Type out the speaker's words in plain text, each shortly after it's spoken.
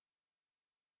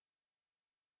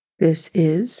This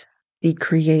is the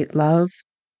Create Love,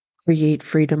 Create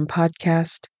Freedom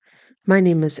podcast. My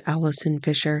name is Allison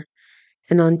Fisher,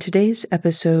 and on today's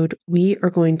episode, we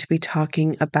are going to be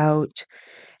talking about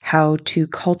how to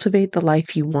cultivate the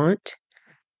life you want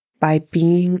by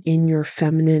being in your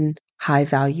feminine, high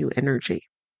value energy.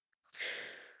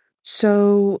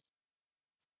 So,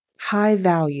 high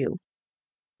value,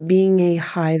 being a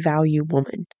high value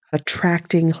woman,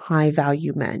 attracting high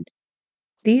value men.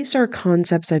 These are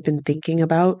concepts I've been thinking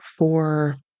about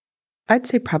for, I'd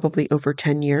say, probably over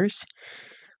 10 years,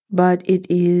 but it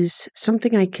is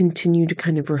something I continue to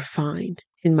kind of refine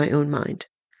in my own mind.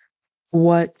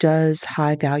 What does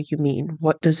high value mean?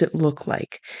 What does it look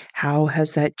like? How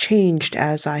has that changed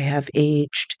as I have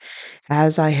aged,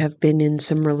 as I have been in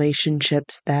some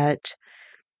relationships that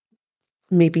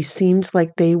maybe seemed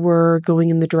like they were going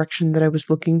in the direction that I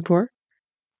was looking for,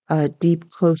 deep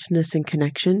closeness and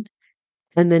connection,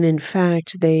 and then in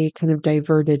fact, they kind of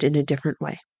diverted in a different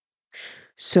way.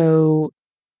 So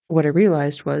what I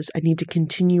realized was I need to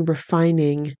continue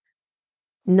refining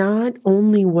not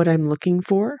only what I'm looking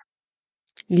for,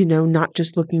 not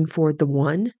just looking for the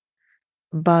one,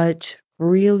 but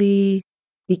really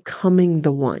becoming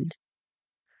the one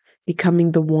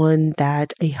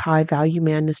that a high value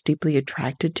man is deeply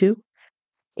attracted to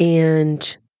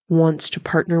and wants to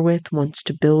partner with, wants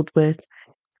to build with,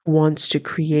 wants to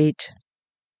create,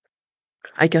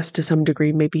 I guess to some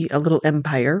degree, maybe a little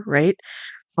empire, right?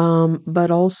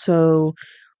 But also,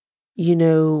 you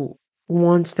know,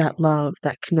 wants that love,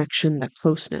 that connection, that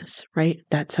closeness, right?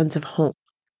 That sense of home,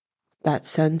 that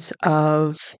sense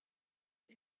of,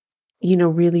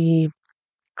 really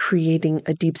creating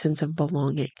a deep sense of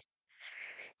belonging.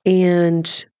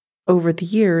 And over the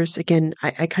years, again,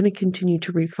 I kind of continue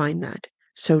to refine that.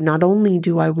 So not only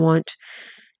do I want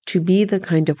to be the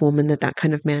kind of woman that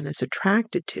kind of man is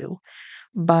attracted to,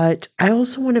 but I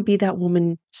also want to be that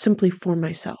woman simply for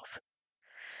myself.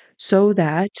 So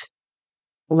that,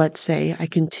 let's say, I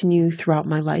continue throughout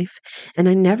my life and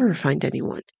I never find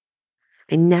anyone.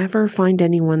 I never find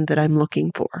anyone that I'm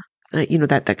looking for,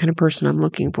 that kind of person I'm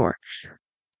looking for.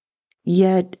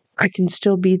 Yet I can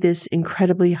still be this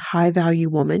incredibly high value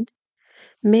woman,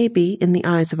 maybe in the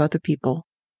eyes of other people,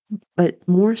 but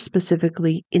more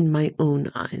specifically in my own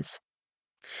eyes.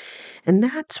 And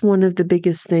that's one of the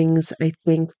biggest things I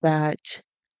think that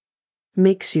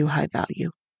makes you high value.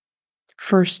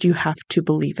 First, you have to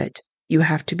believe it. You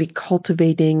have to be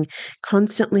cultivating,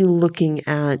 constantly looking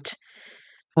at,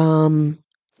 how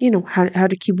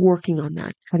to keep working on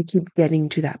that, how to keep getting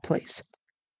to that place.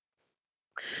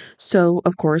 So,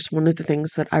 of course, one of the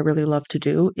things that I really love to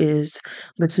do is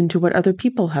listen to what other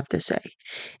people have to say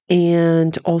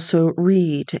and also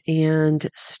read and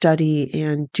study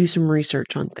and do some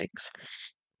research on things.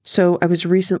 So I was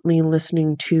recently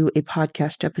listening to a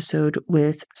podcast episode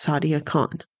with Sadia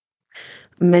Khan.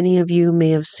 Many of you may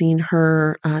have seen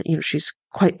her. She's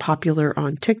quite popular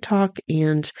on TikTok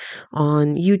and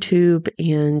on YouTube,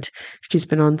 and she's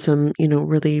been on some,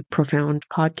 really profound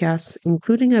podcasts,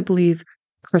 including, I believe,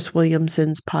 Chris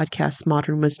Williamson's podcast,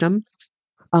 Modern Wisdom.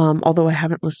 Although I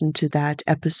haven't listened to that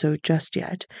episode just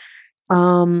yet.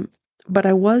 But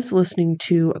I was listening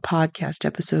to a podcast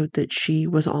episode that she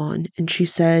was on, and she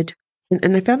said,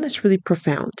 and I found this really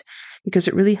profound because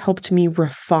it really helped me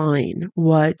refine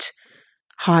what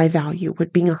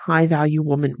being a high value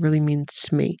woman really means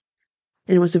to me.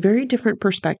 And it was a very different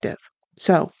perspective.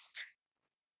 So,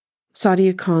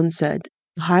 Sadia Khan said,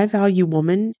 a high value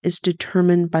woman is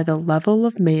determined by the level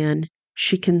of man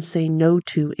she can say no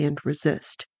to and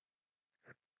resist.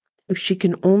 If she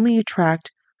can only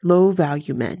attract low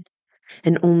value men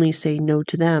and only say no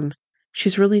to them,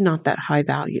 she's really not that high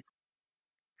value.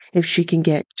 If she can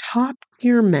get top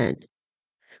tier men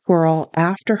who are all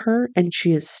after her and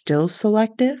she is still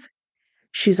selective,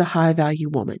 she's a high value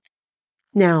woman.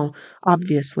 Now,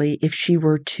 obviously, if she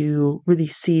were to really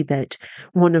see that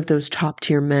one of those top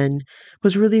tier men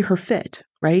was really her fit,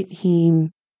 right?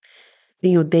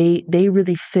 They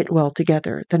really fit well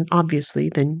together, then obviously,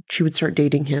 then she would start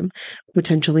dating him,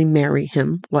 potentially marry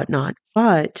him, whatnot.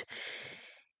 But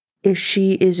if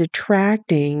she is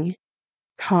attracting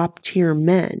top tier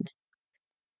men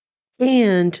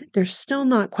and they're still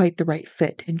not quite the right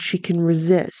fit and she can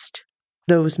resist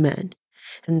those men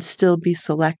and still be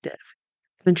selective,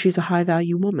 then she's a high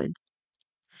value woman.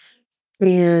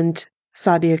 And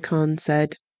Sadia Khan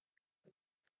said,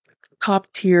 top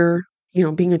tier,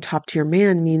 being a top tier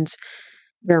man means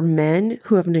they're men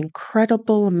who have an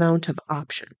incredible amount of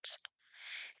options.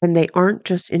 And they aren't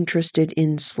just interested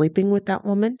in sleeping with that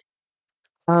woman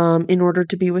in order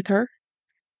to be with her.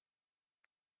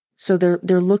 So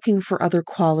they're looking for other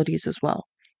qualities as well.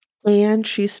 And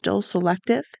she's still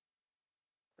selective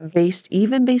based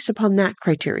upon that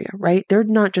criteria, right? They're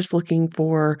not just looking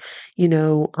for, you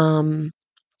know,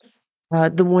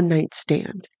 the one night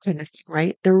stand kind of thing,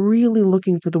 right? They're really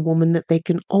looking for the woman that they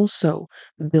can also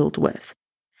build with.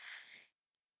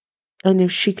 And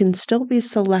if she can still be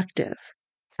selective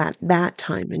at that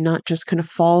time and not just kind of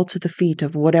fall to the feet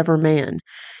of whatever man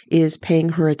is paying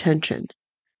her attention,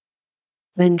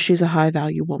 then she's a high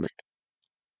value woman.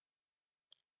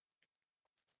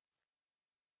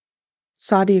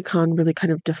 Sadia Khan really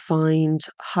kind of defined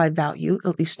high value,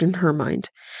 at least in her mind.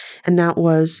 And that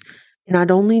was,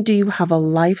 not only do you have a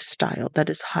lifestyle that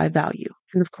is high value,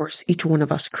 and of course, each one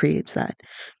of us creates that.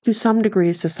 To some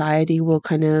degree, society will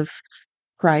kind of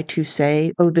try to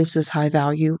say, oh, this is high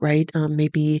value, right?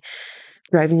 Maybe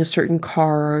driving a certain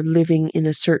car or living in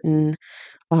a certain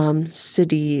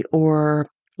city, or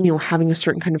having a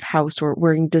certain kind of house, or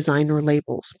wearing designer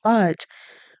labels. But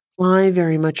I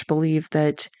very much believe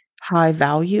that high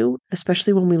value,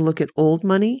 especially when we look at old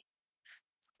money,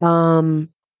 um,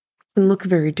 can look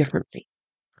very differently.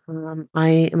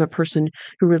 I am a person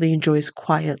who really enjoys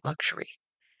quiet luxury.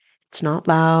 It's not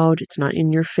loud, it's not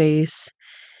in your face.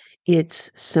 It's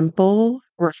simple,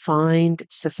 refined,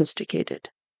 sophisticated.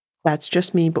 That's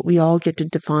just me, but we all get to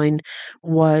define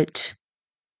what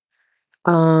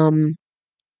um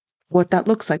what that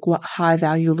looks like, what high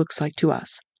value looks like to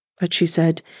us. But she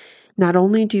said, not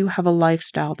only do you have a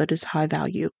lifestyle that is high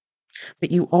value, but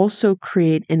you also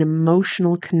create an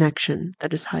emotional connection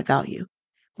that is high value,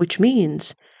 which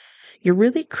means you're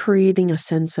really creating a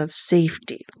sense of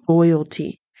safety,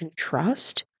 loyalty, and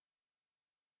trust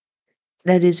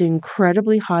that is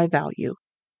incredibly high value.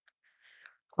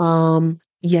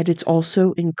 Yet it's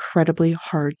also incredibly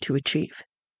hard to achieve.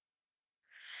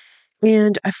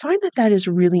 And I find that that is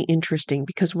really interesting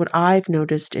because what I've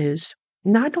noticed is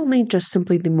not only just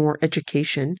simply the more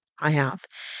education I have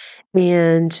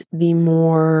and the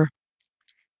more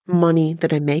money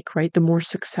that I make, right? The more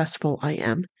successful I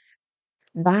am.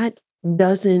 That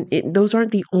those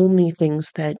aren't the only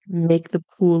things that make the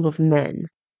pool of men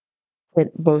that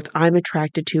both I'm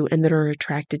attracted to and that are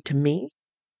attracted to me.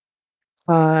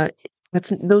 Uh,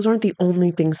 those aren't the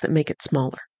only things that make it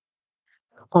smaller.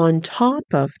 On top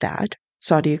of that,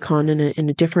 Sadia Khan in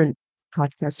a different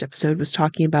podcast episode was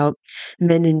talking about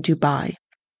men in Dubai.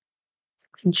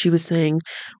 And she was saying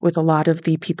with a lot of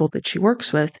the people that she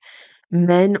works with, rich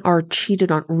men are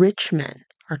cheated on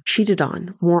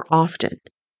more often.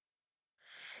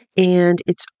 And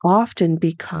it's often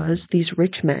because these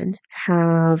rich men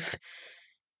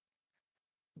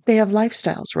they have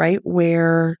lifestyles, right?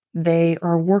 Where they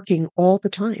are working all the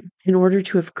time in order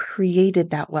to have created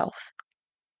that wealth.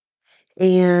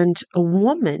 And a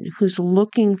woman who's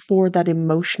looking for that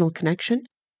emotional connection,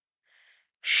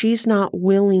 she's not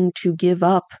willing to give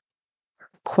up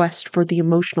quest for the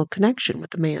emotional connection with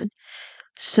the man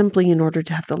simply in order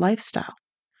to have the lifestyle.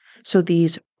 So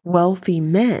these wealthy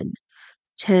men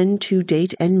tend to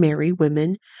date and marry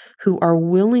women who are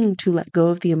willing to let go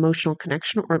of the emotional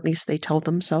connection, or at least they tell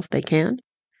themselves they can.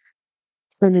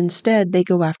 And instead, they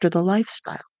go after the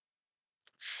lifestyle.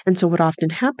 And so, what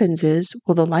often happens is,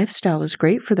 well, the lifestyle is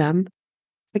great for them,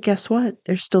 but guess what?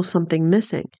 There's still something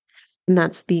missing. And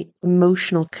that's the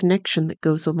emotional connection that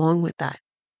goes along with that.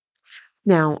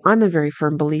 Now, I'm a very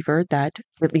firm believer that,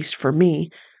 at least for me,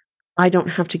 I don't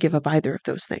have to give up either of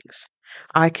those things.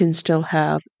 I can still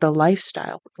have the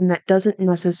lifestyle. And that doesn't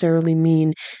necessarily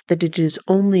mean that it is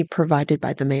only provided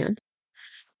by the man.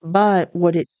 But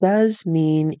what it does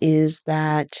mean is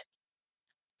that,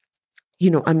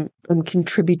 I'm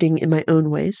contributing in my own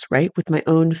ways, right? With my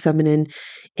own feminine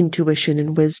intuition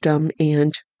and wisdom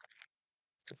and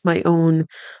my own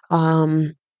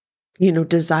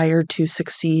desire to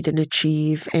succeed and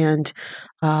achieve and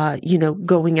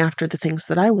going after the things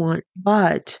that I want.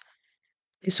 But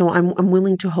so I'm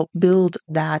willing to help build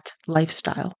that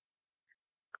lifestyle.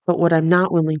 But what I'm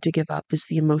not willing to give up is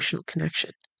the emotional connection.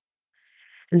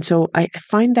 And so I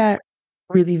find that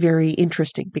really very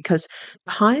interesting because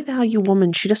the high value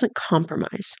woman, she doesn't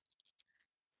compromise.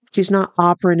 She's not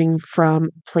operating from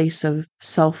a place of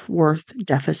self-worth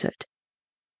deficit.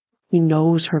 She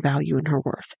knows her value and her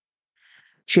worth.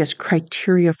 She has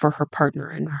criteria for her partner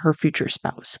and her future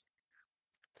spouse,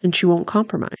 and she won't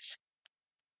compromise.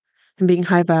 And being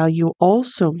high value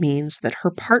also means that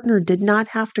her partner did not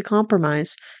have to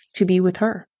compromise to be with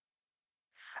her.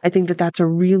 I think that that's a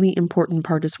really important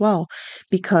part as well,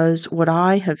 because what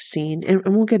I have seen, and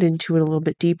we'll get into it a little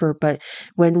bit deeper, but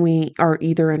when we are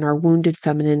either in our wounded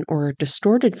feminine or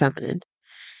distorted feminine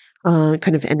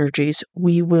kind of energies,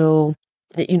 we will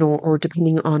or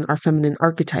depending on our feminine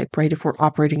archetype, right? If we're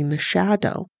operating in the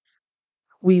shadow,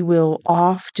 we will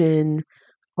often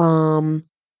um,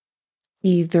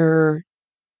 either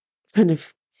kind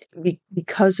of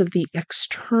because of the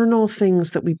external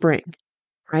things that we bring,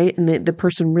 right? And the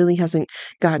person really hasn't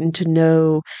gotten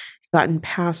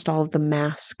past all of the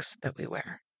masks that we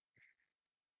wear.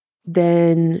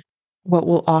 Then what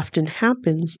will often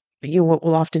happen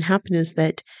is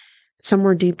that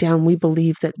somewhere deep down we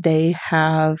believe that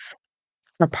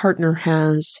our partner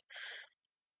has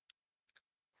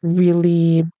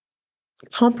really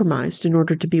compromised in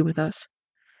order to be with us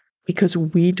because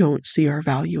we don't see our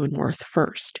value and worth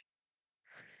first.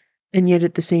 And yet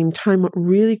at the same time, what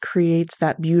really creates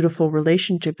that beautiful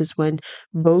relationship is when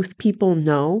both people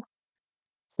know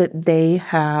that they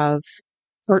have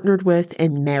partnered with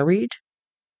and married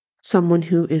someone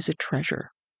who is a treasure,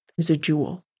 is a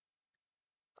jewel,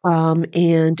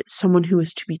 and someone who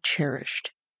is to be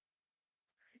cherished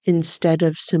instead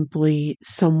of simply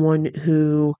someone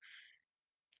who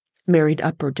married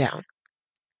up or down.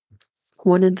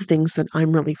 One of the things that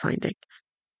I'm really finding,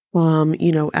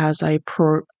 as I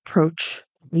approach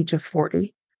the age of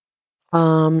 40,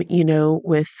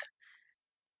 with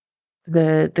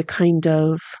the kind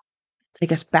of, I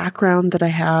guess, background that I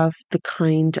have, the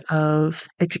kind of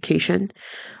education,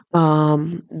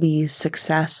 the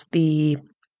success,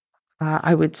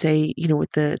 I would say,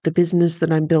 with the business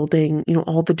that I'm building,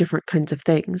 all the different kinds of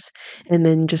things, and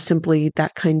then just simply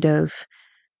that kind of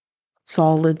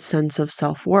solid sense of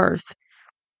self-worth.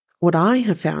 What I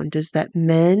have found is that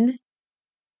men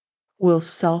will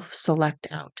self-select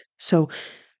out. So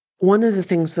one of the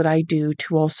things that I do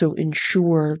to also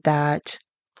ensure that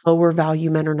lower value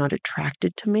men are not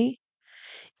attracted to me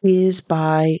is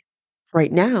by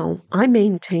right now, I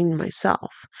maintain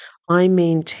myself. I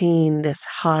maintain this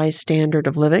high standard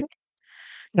of living.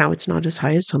 Now, it's not as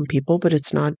high as some people, but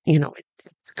it's not,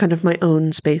 kind of my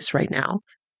own space right now.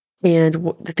 And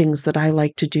the things that I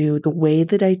like to do, the way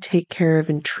that I take care of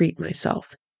and treat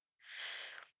myself,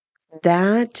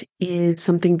 that is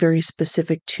something very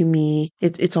specific to me.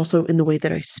 It's also in the way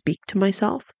that I speak to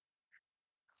myself,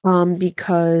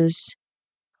 because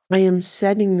I am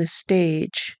setting the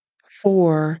stage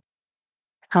for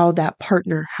how that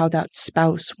partner, how that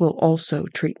spouse will also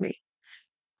treat me.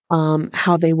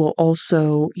 How they will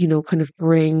also, kind of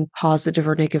bring positive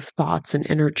or negative thoughts and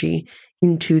energy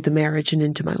into the marriage and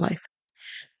into my life.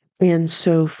 And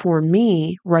so for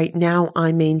me, right now,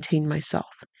 I maintain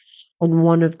myself. And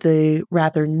one of the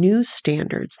rather new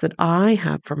standards that I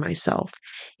have for myself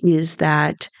is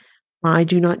that I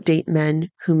do not date men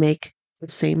who make the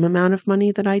same amount of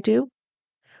money that I do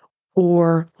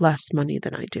or less money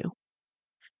than I do.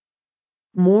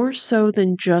 More so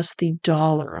than just the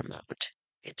dollar amount.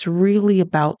 It's really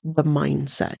about the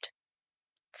mindset.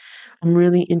 I'm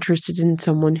really interested in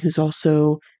someone who's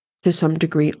also, to some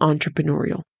degree,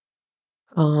 entrepreneurial,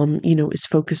 is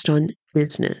focused on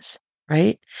business,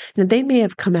 right? Now, they may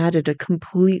have come at it a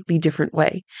completely different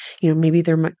way. Maybe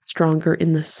they're much stronger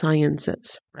in the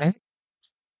sciences, right?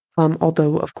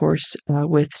 Although, of course,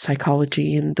 with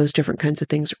psychology and those different kinds of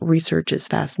things, research is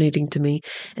fascinating to me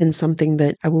and something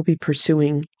that I will be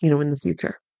pursuing, in the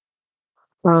future.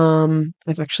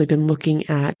 I've actually been looking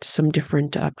at some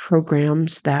different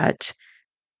programs that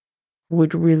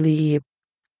would really,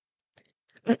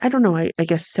 I don't know, I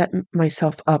guess set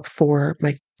myself up for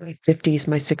my 50s,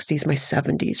 my 60s, my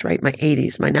 70s, right? My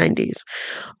 80s, my 90s.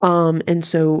 And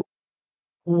so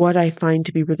what I find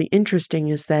to be really interesting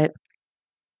is that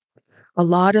a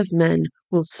lot of men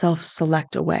will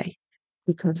self-select away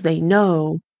because they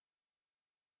know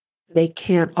they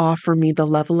can't offer me the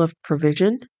level of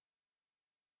provision,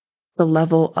 the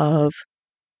level of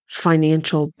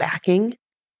financial backing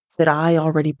that I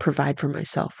already provide for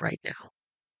myself right now.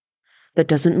 That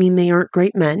doesn't mean they aren't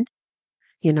great men.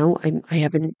 I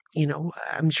haven't,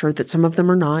 I'm sure that some of them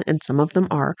are not and some of them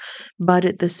are, but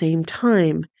at the same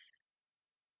time,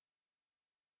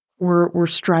 we're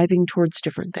striving towards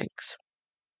different things.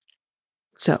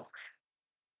 So,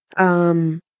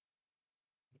 um,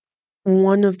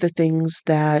 one of the things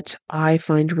that I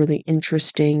find really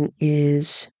interesting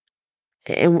is,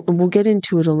 and we'll get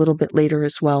into it a little bit later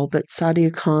as well, but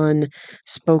Sadia Khan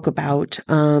spoke about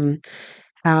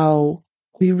how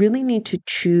we really need to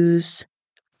choose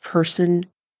a person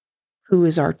who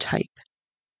is our type,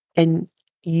 and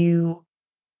you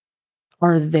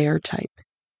are their type.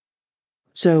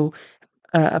 So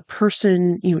a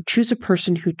person, choose a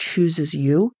person who chooses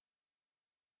you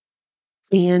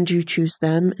and you choose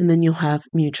them, and then you'll have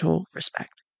mutual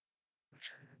respect.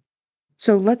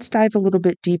 So let's dive a little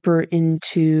bit deeper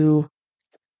into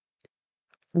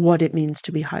what it means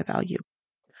to be high value.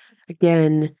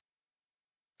 Again,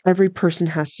 every person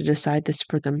has to decide this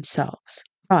for themselves.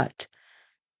 But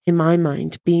in my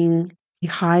mind, being a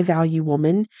high value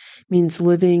woman means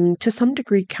living to some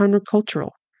degree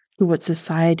countercultural to what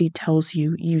society tells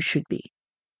you you should be.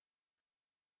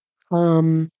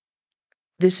 Um,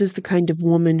 this is the kind of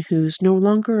woman who's no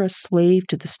longer a slave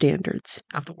to the standards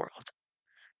of the world.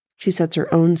 She sets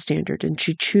her own standard and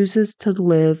she chooses to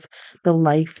live the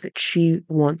life that she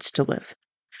wants to live,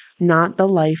 not the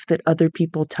life that other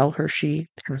people tell her she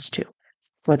has to,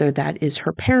 whether that is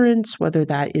her parents, whether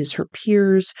that is her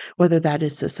peers, whether that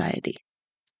is society.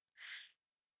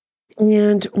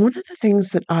 And one of the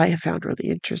things that I have found really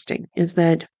interesting is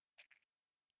that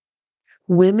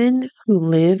women who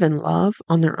live and love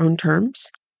on their own terms,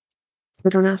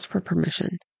 they don't ask for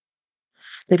permission.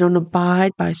 They don't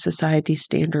abide by society's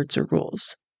standards or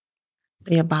rules.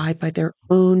 They abide by their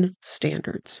own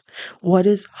standards. What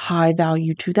is high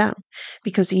value to them?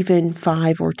 Because even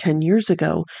 5 or 10 years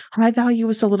ago, high value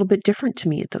was a little bit different to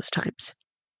me at those times.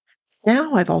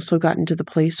 Now I've also gotten to the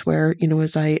place where,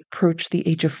 as I approach the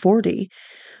age of 40,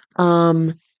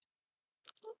 um,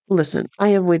 listen, I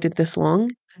have waited this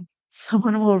long.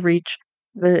 Someone will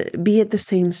be at the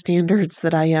same standards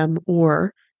that I am,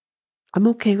 or I'm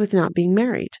okay with not being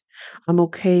married. I'm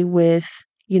okay with,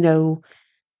 you know,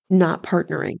 not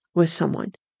partnering with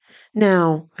someone.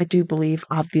 Now, I do believe,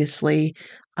 obviously,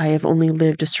 I have only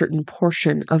lived a certain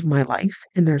portion of my life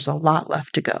and there's a lot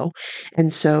left to go.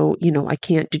 And so, I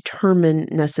can't determine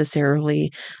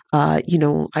necessarily, I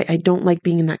don't like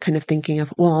being in that kind of thinking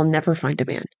of, well, I'll never find a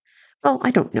man. Well,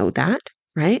 I don't know that,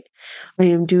 right? I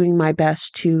am doing my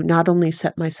best to not only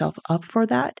set myself up for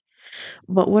that,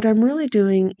 but what I'm really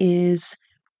doing is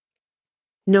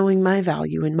knowing my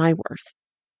value and my worth,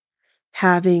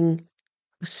 having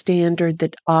a standard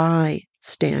that I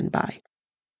stand by.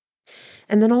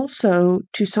 And then also,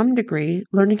 to some degree,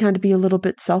 learning how to be a little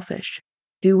bit selfish,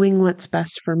 doing what's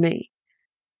best for me.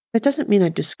 That doesn't mean I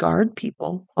discard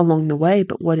people along the way,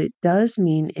 but what it does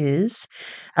mean is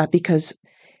because,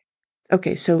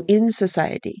 okay, so in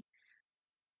society,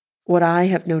 what I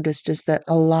have noticed is that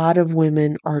a lot of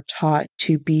women are taught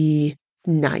to be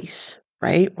nice,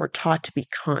 right? Or taught to be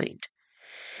kind.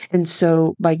 And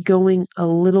so by going a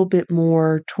little bit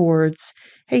more towards,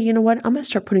 hey, you know what? I'm going to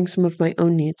start putting some of my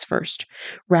own needs first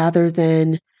rather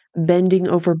than bending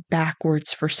over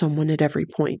backwards for someone at every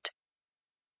point,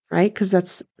 right? Because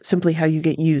that's simply how you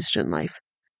get used in life.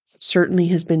 It certainly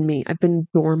has been me. I've been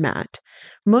doormat.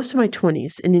 Most of my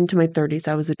 20s and into my 30s,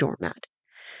 I was a doormat.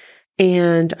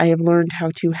 And I have learned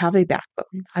how to have a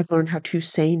backbone. I've learned how to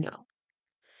say no.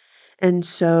 And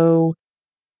so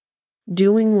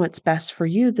doing what's best for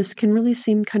you, this can really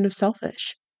seem kind of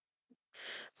selfish.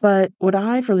 But what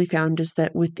I've really found is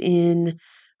that within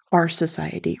our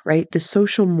society, right, the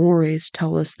social mores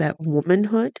tell us that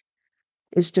womanhood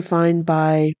is defined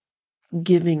by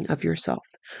giving of yourself,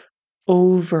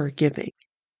 over giving,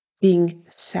 being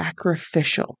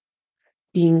sacrificial,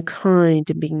 being kind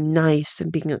and being nice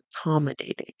and being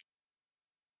accommodating.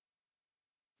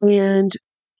 And,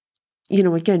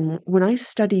 again, when I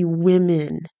study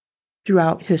women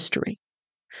throughout history,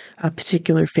 a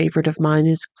particular favorite of mine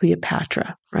is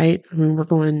Cleopatra, right? I mean, we're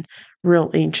going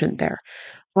real ancient there.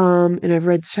 And I've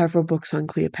read several books on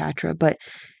Cleopatra, but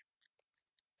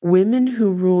women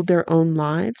who ruled their own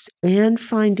lives and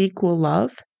find equal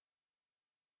love,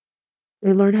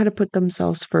 they learn how to put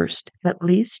themselves first, at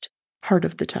least part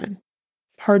of the time,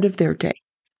 part of their day.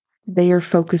 They are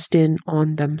focused in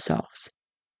on themselves.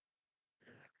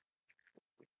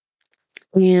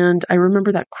 And I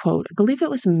remember that quote. I believe it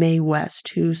was Mae West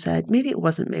who said, maybe it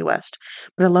wasn't Mae West,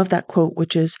 but I love that quote,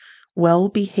 which is, well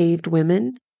behaved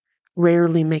women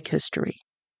rarely make history.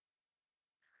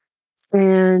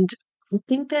 And I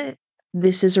think that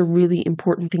this is a really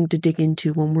important thing to dig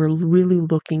into when we're really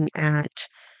looking at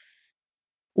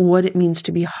what it means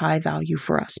to be high value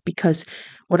for us. Because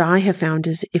what I have found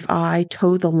is if I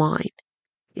toe the line,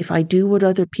 if I do what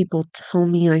other people tell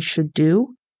me I should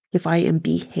do, if I am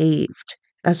behaved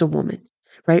as a woman,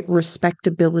 right?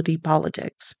 Respectability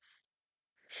politics.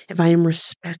 If I am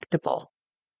respectable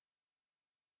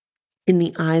in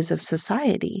the eyes of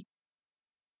society,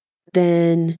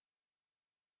 then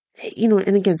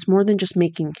and again, it's more than just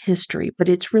making history, but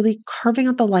it's really carving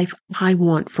out the life I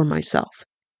want for myself.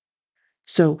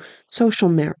 So,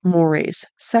 social mores,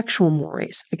 sexual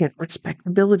mores, again,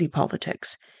 respectability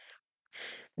politics.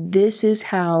 This is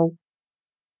how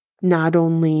not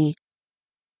only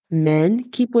men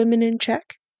keep women in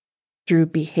check through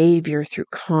behavior, through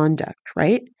conduct,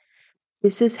 right?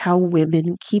 This is how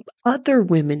women keep other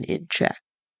women in check.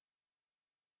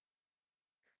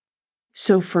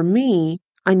 So for me,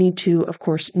 I need to, of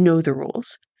course, know the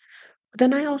rules. But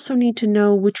then I also need to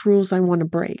know which rules I want to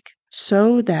break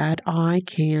so that I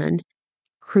can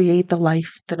create the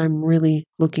life that I'm really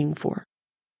looking for.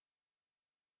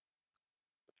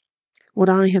 What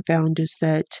I have found is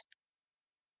that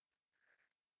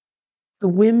the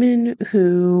women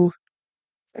who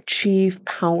achieve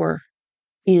power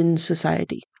in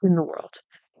society, in the world,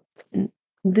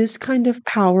 this kind of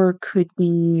power could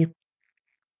be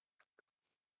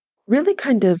really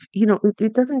kind of,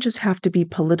 it doesn't just have to be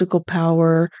political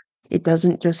power. It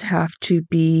doesn't just have to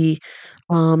be,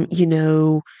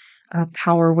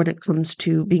 power when it comes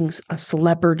to being a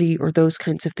celebrity or those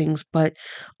kinds of things. But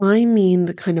I mean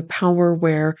the kind of power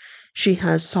where she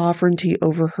has sovereignty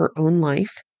over her own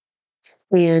life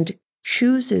and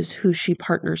chooses who she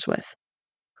partners with,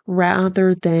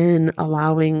 rather than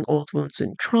allowing old wounds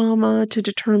and trauma to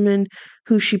determine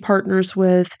who she partners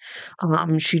with.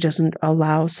 She doesn't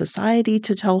allow society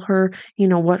to tell her,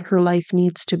 what her life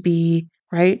needs to be,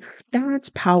 right? That's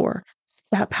power.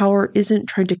 That power isn't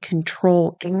trying to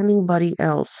control anybody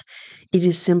else. It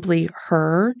is simply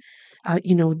her, uh,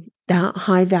 you know, that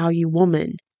high value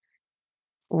woman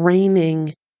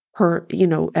reigning her,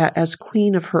 as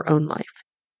queen of her own life.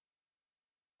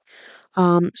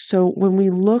 So when we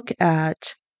look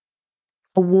at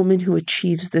a woman who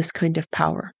achieves this kind of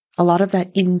power, a lot of that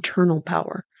internal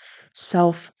power,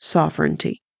 self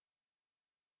sovereignty.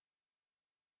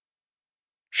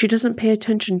 She doesn't pay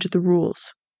attention to the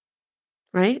rules,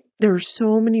 right? There are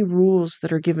so many rules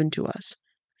that are given to us.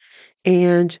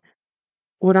 And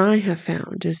what I have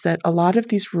found is that a lot of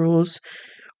these rules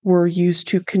were used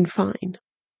to confine,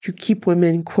 to keep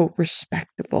women, quote,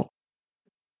 respectable.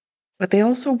 But they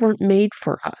also weren't made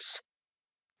for us.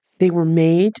 They were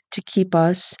made to keep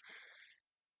us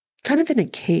kind of in a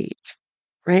cage,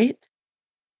 right?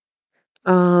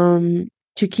 um,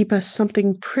 to keep us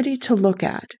something pretty to look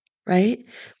at, right?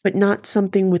 But not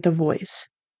something with a voice.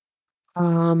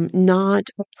 Not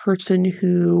a person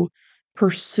who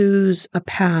pursues a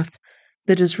path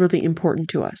that is really important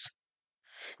to us.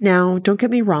 Now, don't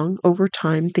get me wrong, over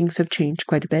time, things have changed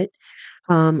quite a bit.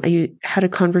 I had a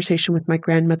conversation with my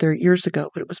grandmother years ago,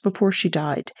 but it was before she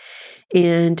died.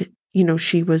 And,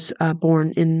 she was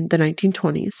born in the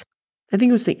 1920s. I think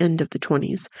it was the end of the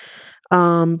 20s.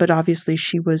 But obviously,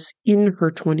 she was in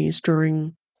her 20s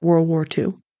during World War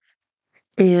II.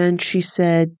 And she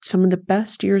said some of the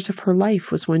best years of her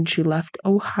life was when she left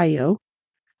Ohio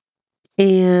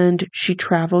and she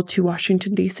traveled to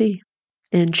Washington, D.C.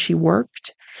 and she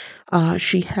worked.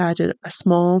 She had a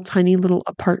small, tiny little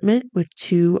apartment with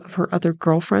two of her other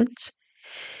girlfriends.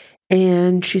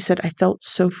 And she said, I felt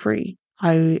so free.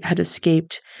 I had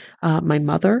escaped my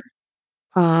mother.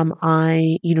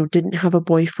 I, didn't have a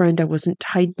boyfriend. I wasn't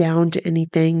tied down to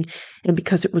anything. And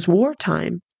because it was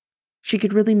wartime, she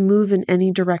could really move in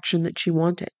any direction that she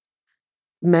wanted.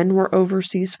 Men were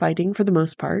overseas fighting for the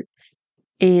most part,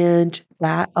 and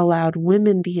that allowed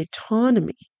women the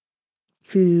autonomy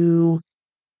to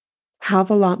have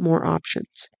a lot more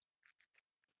options.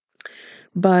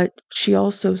 But she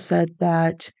also said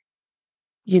that,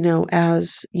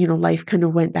 as, life kind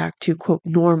of went back to quote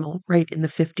normal, right, in the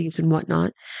 50s and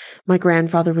whatnot, my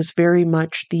grandfather was very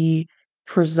much the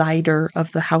presider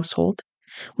of the household,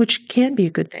 which can be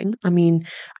a good thing. I mean,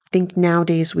 I think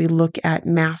nowadays we look at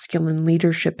masculine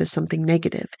leadership as something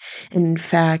negative. And in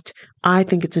fact, I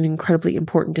think it's an incredibly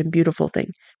important and beautiful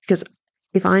thing because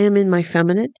if I am in my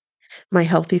feminine, my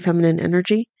healthy feminine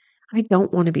energy, I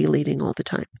don't want to be leading all the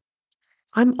time.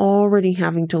 I'm already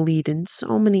having to lead in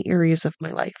so many areas of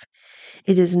my life.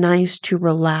 It is nice to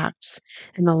relax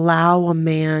and allow a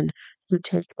man to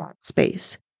take that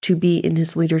space to be in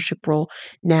his leadership role.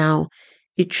 Now,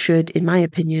 it should, in my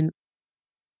opinion,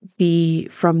 be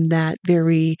from that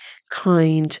very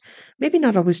kind, maybe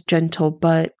not always gentle,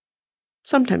 but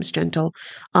sometimes gentle,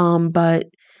 but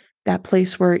that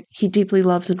place where he deeply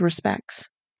loves and respects,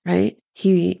 right?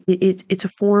 It's a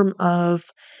form of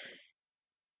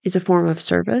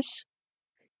service,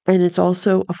 and it's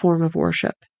also a form of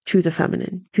worship to the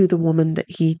feminine, to the woman that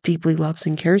he deeply loves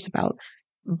and cares about.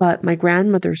 But my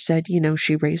grandmother said,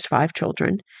 she raised five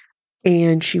children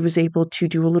and she was able to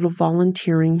do a little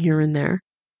volunteering here and there.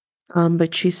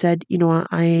 But she said,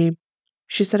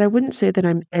 she said, I wouldn't say that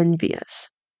I'm envious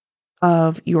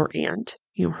of your aunt,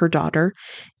 her daughter,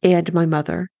 and my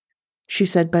mother. She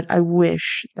said, but I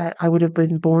wish that I would have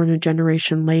been born a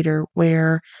generation later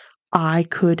where I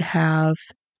could have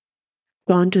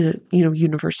gone to,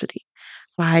 university.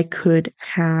 I could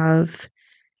have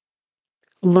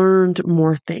learned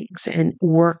more things and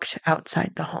worked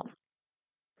outside the home.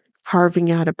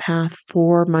 carving out a path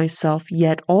for myself,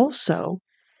 yet also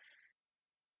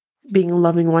being a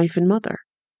loving wife and mother.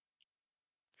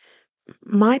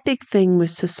 My big thing with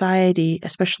society,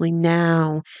 especially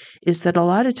now, is that a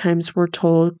lot of times we're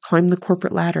told, climb the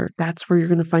corporate ladder. That's where you're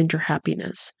going to find your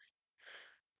happiness.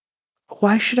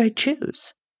 Why should I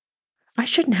choose? I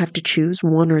shouldn't have to choose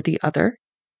one or the other.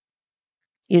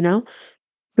 You know,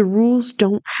 the rules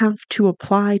don't have to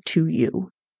apply to you,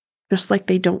 just like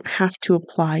they don't have to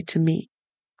apply to me.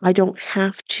 I don't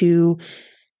have to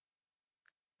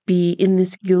be in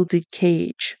this gilded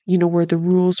cage, where the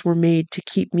rules were made to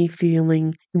keep me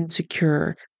feeling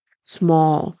insecure,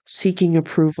 small, seeking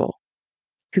approval,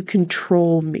 to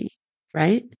control me,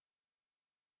 right?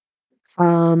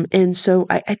 And so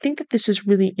I think that this is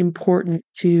really important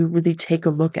to really take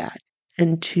a look at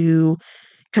and to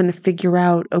kind of figure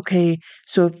out, okay,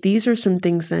 so if these are some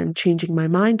things that I'm changing my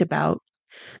mind about,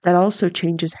 that also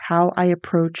changes how I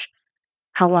approach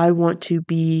how I want to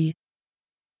be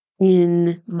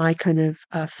in my kind of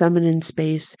feminine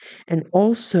space, and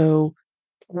also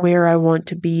where I want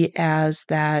to be as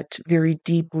that very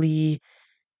deeply,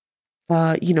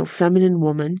 feminine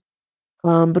woman,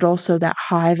 but also that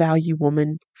high value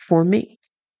woman for me.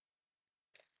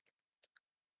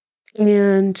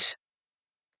 And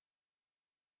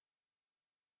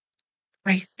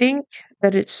I think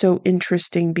that it's so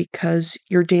interesting because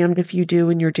you're damned if you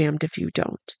do and you're damned if you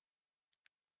don't.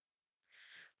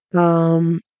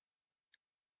 Um,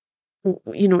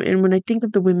 and when I think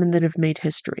of the women that have made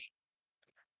history,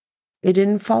 they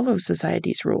didn't follow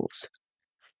society's rules.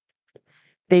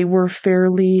 They were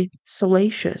fairly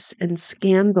salacious and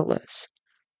scandalous.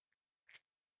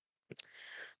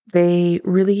 They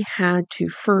really had to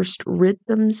first rid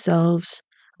themselves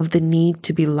of the need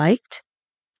to be liked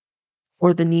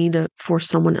or the need for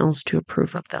someone else to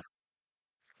approve of them.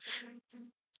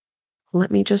 Let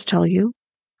me just tell you,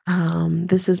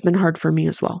 this has been hard for me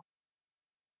as well.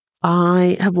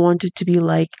 I have wanted to be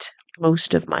liked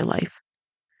most of my life.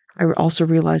 I also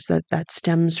realize that that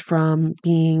stems from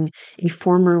being a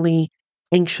formerly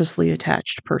anxiously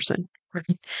attached person.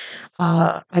 Right?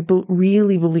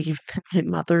 Really believe that my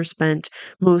mother spent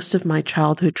most of my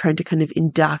childhood trying to kind of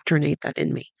indoctrinate that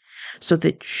in me so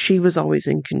that she was always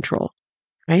in control,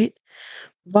 right?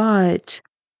 But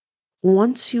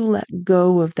once you let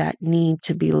go of that need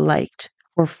to be liked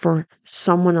or for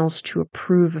someone else to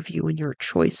approve of you and your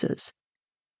choices,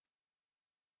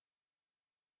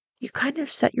 you kind of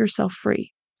set yourself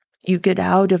free. You get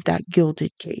out of that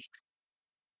gilded cage.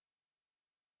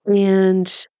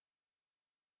 And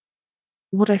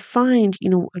what I find,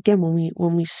 again,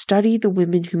 when we study the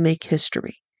women who make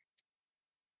history,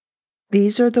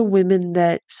 these are the women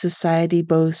that society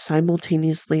both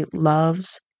simultaneously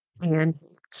loves and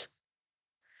hates.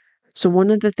 So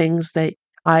one of the things that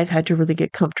I've had to really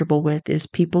get comfortable with is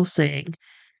people saying,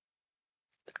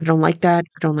 I don't like that.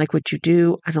 I don't like what you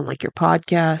do. I don't like your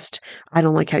podcast. I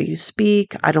don't like how you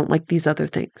speak. I don't like these other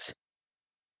things.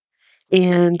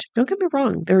 And don't get me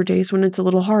wrong, there are days when it's a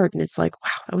little hard and it's like, wow,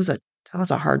 that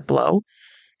was a hard blow.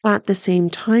 At the same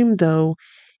time, though,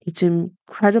 it's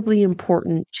incredibly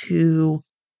important to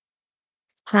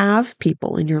have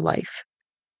people in your life.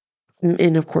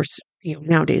 And of course,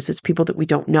 nowadays it's people that we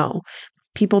don't know,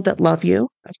 people that love you,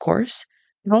 of course,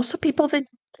 and also people that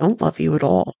don't love you at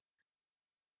all.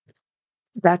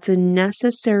 That's a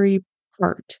necessary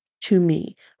part to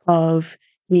me of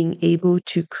being able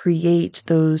to create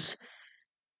those,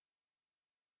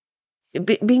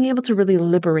 being able to really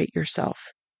liberate yourself,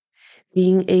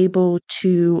 being able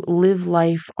to live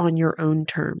life on your own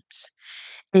terms,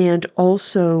 and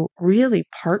also really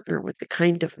partner with the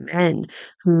kind of men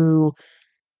who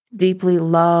deeply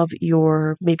love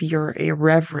maybe your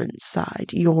irreverent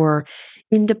side, your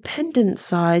independent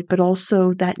side, but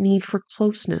also that need for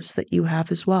closeness that you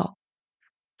have as well.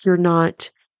 You're not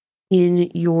in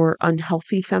your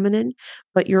unhealthy feminine,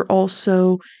 but you're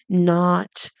also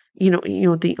not,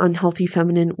 the unhealthy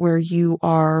feminine where you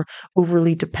are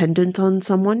overly dependent on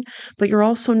someone, but you're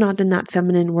also not in that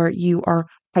feminine where you are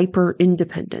hyper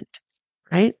independent,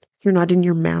 right? You're not in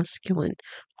your masculine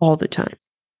all the time.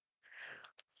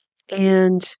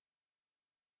 And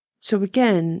so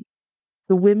again,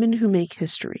 the women who make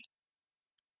history,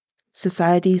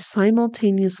 society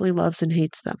simultaneously loves and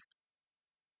hates them.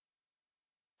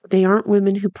 They aren't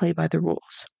women who play by the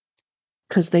rules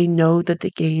because they know that the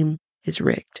game is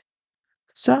rigged.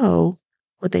 So,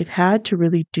 what they've had to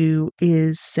really do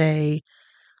is say,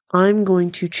 I'm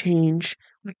going to change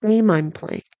the game I'm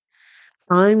playing.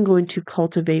 I'm going to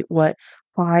cultivate what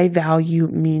high value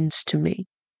means to me.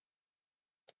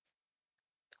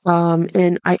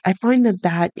 And I find that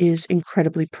that is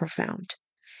incredibly profound.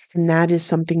 And that is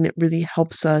something that really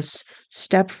helps us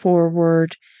step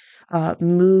forward,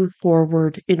 move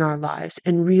forward in our lives,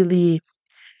 and really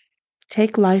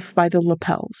take life by the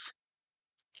lapels,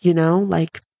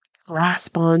 like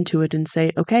grasp onto it and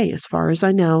say, okay, as far as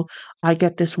I know, I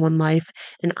get this one life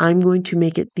and I'm going to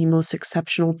make it the most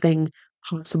exceptional thing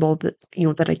possible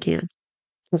that I can.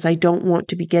 Because I don't want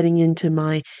to be getting into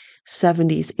my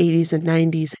 70s, 80s, and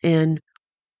 90s and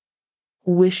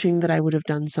wishing that I would have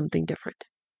done something different.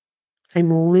 I'm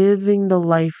living the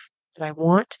life that I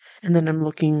want, and then I'm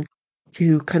looking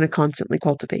to kind of constantly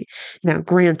cultivate. Now,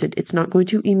 granted, it's not going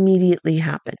to immediately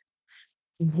happen.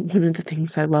 One of the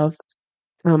things I love,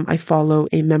 I follow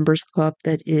a members club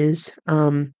that is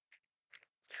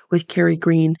with Carrie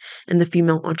Green and the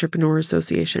Female Entrepreneur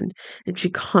Association. And she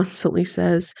constantly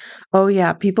says, oh,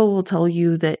 yeah, people will tell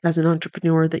you that as an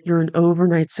entrepreneur that you're an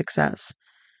overnight success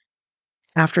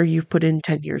after you've put in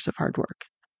 10 years of hard work.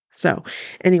 So,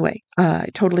 anyway, I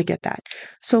totally get that.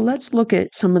 So, let's look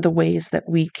at some of the ways that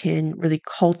we can really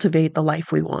cultivate the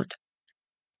life we want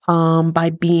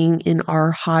by being in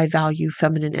our high value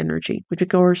feminine energy, which, of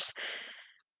course,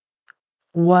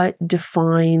 what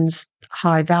defines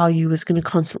high value is going to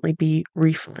constantly be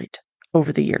refined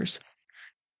over the years.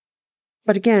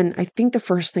 But again, I think the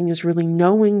first thing is really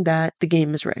knowing that the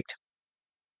game is rigged.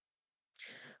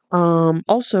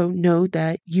 Also, know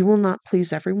that you will not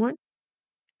please everyone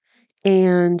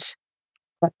and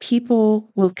that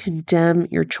people will condemn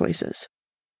your choices.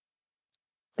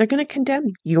 They're going to condemn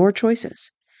your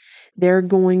choices. They're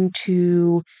going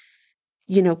to,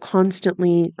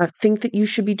 constantly think that you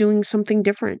should be doing something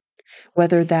different,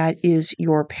 whether that is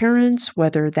your parents,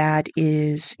 whether that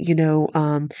is,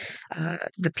 the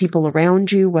people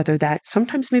around you, whether that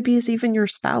sometimes maybe is even your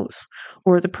spouse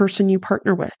or the person you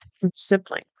partner with, your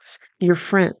siblings, your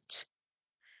friends.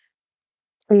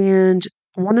 And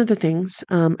one of the things,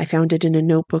 I found it in a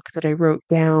notebook that I wrote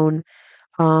down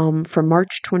from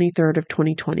March 23rd of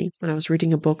 2020 when I was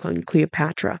reading a book on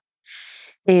Cleopatra.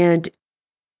 And,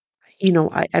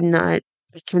 I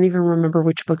can't even remember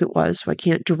which book it was, so I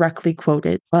can't directly quote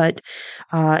it, but,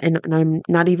 and I'm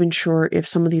not even sure if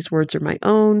some of these words are my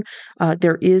own.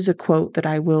 There is a quote that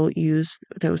I will use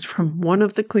that was from one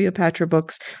of the Cleopatra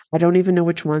books. I don't even know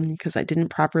which one because I didn't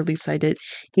properly cite it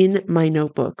in my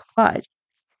notebook, but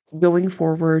going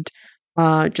forward,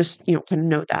 just, kind of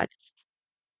know that.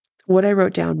 What I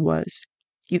wrote down was,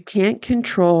 you can't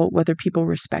control whether people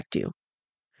respect you.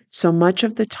 So much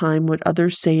of the time, what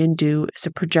others say and do is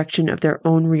a projection of their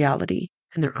own reality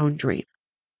and their own dream.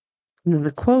 And then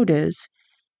the quote is,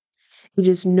 it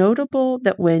is notable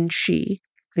that when she,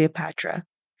 Cleopatra,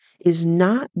 is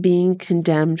not being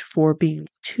condemned for being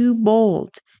too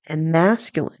bold and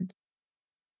masculine,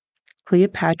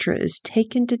 Cleopatra is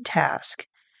taken to task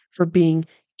for being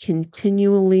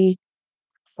continually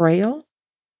frail,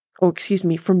 or excuse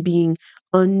me, from being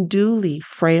unduly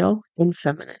frail and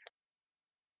feminine.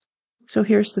 So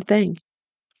here's the thing.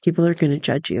 People are going to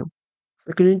judge you.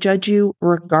 They're going to judge you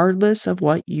regardless of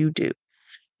what you do.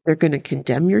 They're going to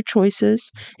condemn your choices,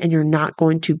 and you're not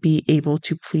going to be able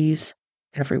to please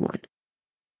everyone.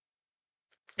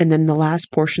 And then the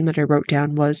last portion that I wrote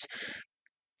down was,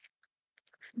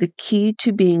 the key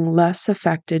to being less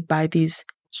affected by these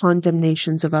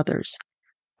condemnations of others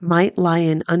might lie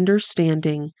in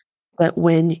understanding that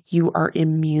when you are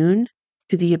immune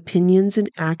to the opinions and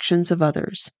actions of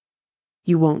others,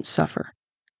 you won't suffer.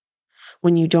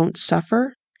 When you don't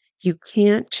suffer, you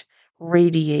can't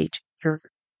radiate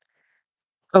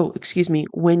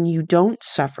when you don't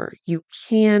suffer, you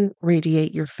can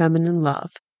radiate your feminine love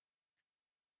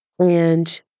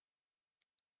and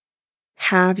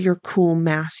have your cool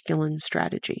masculine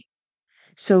strategy.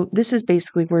 So this is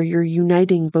basically where you're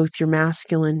uniting both your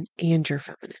masculine and your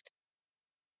feminine.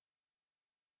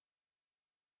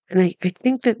 And I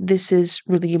think that this is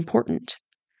really important.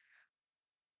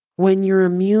 When you're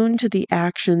immune to the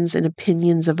actions and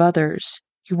opinions of others,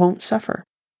 you won't suffer.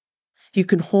 You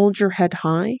can hold your head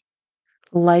high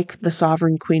like the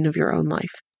sovereign queen of your own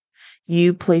life.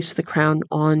 You place the crown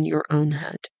on your own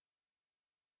head.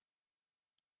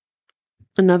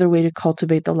 Another way to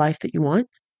cultivate the life that you want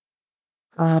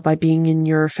by being in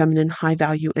your feminine high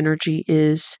value energy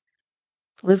is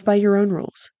live by your own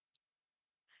rules.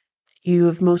 You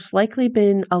have most likely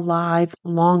been alive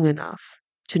long enough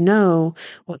to know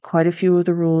what quite a few of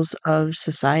the rules of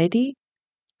society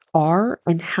are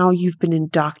and how you've been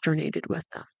indoctrinated with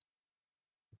them.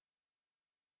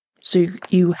 So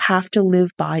you have to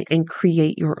live by and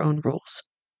create your own rules.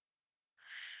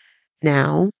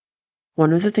 Now,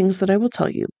 one of the things that I will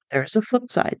tell you, there's a flip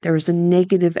side. There is a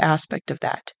negative aspect of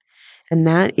that. And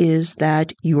that is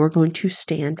that you are going to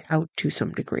stand out to some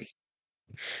degree,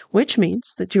 which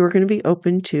means that you are going to be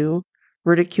open to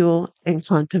ridicule and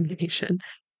condemnation.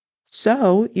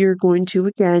 So you're going to,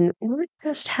 again, not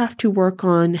just have to work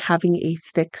on having a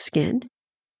thick skin.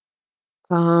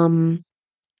 Um,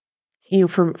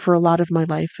 for a lot of my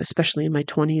life, especially in my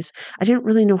 20s, I didn't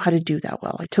really know how to do that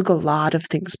well. I took a lot of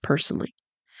things personally.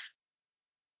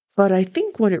 But I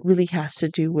think what it really has to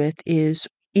do with is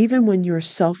even when your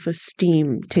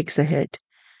self-esteem takes a hit,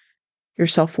 your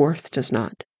self-worth does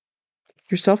not.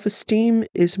 Your self-esteem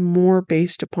is more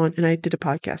based upon, and I did a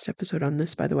podcast episode on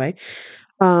this, by the way.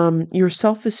 Your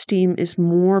self-esteem is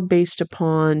more based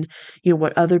upon,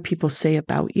 what other people say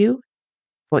about you.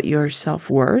 What your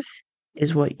self-worth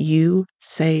is what you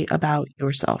say about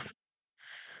yourself.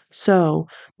 So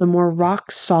the more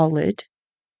rock solid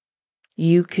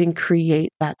you can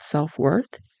create that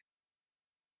self-worth,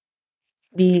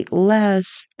 the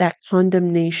less that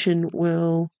condemnation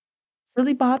will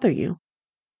really bother you.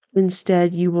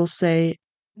 Instead, you will say,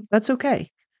 that's okay.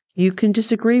 You can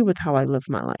disagree with how I live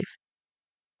my life.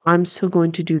 I'm still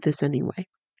going to do this anyway.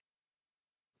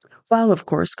 While, of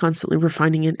course, constantly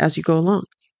refining it as you go along.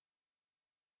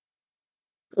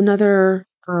 Another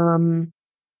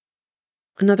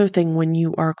thing when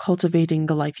you are cultivating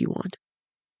the life you want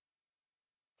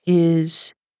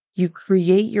is you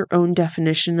create your own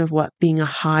definition of what being a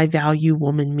high value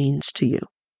woman means to you,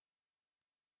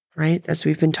 right? As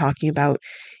we've been talking about,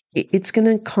 it's going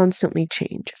to constantly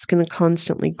change. It's going to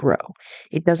constantly grow.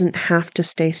 It doesn't have to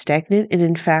stay stagnant. And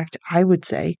in fact, I would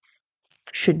say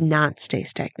should not stay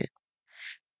stagnant.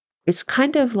 It's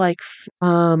kind of like,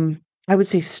 I would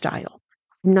say style.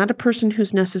 I'm not a person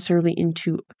who's necessarily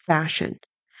into fashion.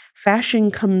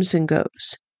 Fashion comes and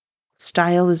goes.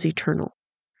 Style is eternal.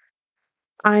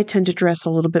 I tend to dress a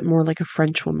little bit more like a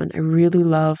French woman. I really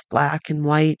love black and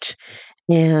white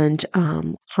and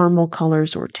caramel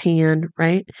colors or tan,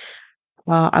 right?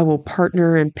 I will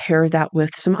partner and pair that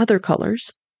with some other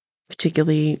colors,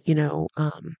 particularly,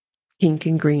 pink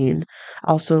and green.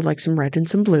 Also like some red and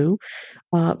some blue.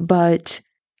 But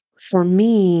for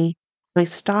me, my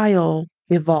style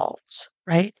evolves,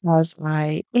 right? As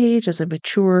I age, as I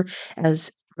mature,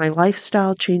 as my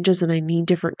lifestyle changes and I need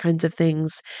different kinds of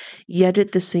things. Yet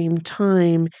at the same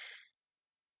time,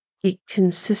 it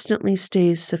consistently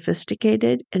stays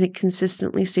sophisticated and it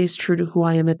consistently stays true to who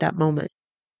I am at that moment.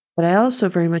 But I also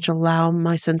very much allow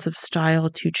my sense of style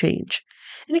to change.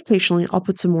 And occasionally I'll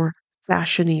put some more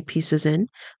fashiony pieces in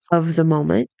of the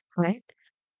moment, right?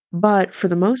 But for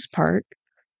the most part,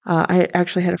 I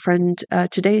actually had a friend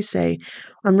today say,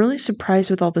 I'm really surprised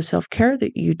with all the self care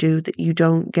that you do that you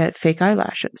don't get fake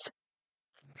eyelashes.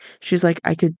 She's like,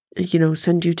 I could,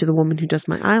 send you to the woman who does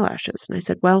my eyelashes. And I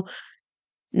said, well,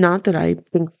 not that I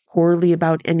think poorly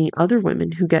about any other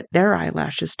women who get their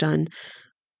eyelashes done,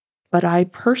 but I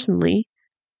personally,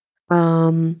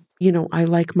 I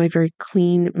like my very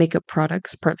clean makeup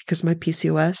products, partly because my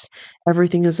PCOS,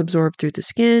 everything is absorbed through the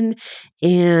skin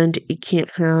and it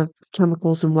can't have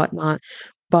chemicals and whatnot.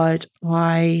 But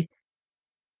I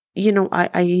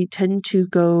tend to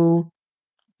go,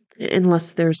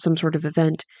 unless there's some sort of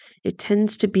event, it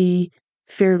tends to be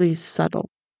fairly subtle.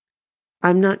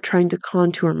 I'm not trying to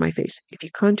contour my face. If you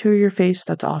contour your face,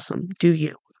 that's awesome. Do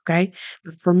you, okay?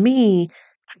 But for me,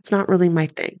 it's not really my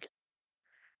thing.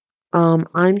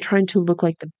 I'm trying to look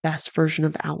like the best version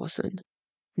of Allison,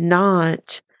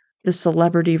 not the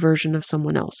celebrity version of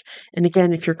someone else. And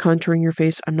again, if you're contouring your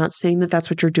face, I'm not saying that that's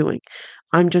what you're doing.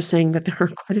 I'm just saying that there are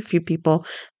quite a few people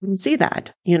who see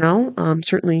that,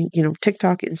 certainly,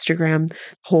 TikTok, Instagram,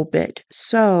 whole bit.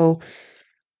 So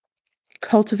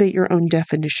cultivate your own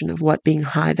definition of what being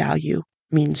high value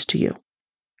means to you.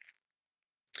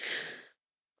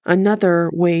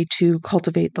 Another way to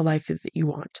cultivate the life that you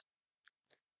want.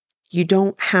 You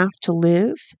don't have to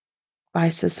live by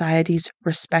society's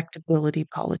respectability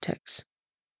politics.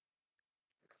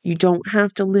 You don't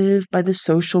have to live by the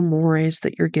social mores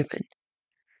that you're given.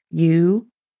 You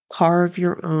carve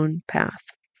your own path.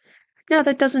 Now,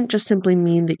 that doesn't just simply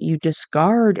mean that you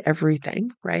discard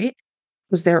everything, right?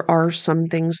 Because there are some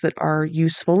things that are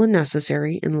useful and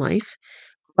necessary in life,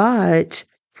 but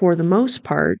for the most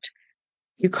part,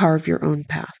 you carve your own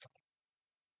path.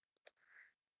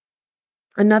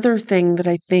 Another thing that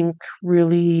I think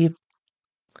really,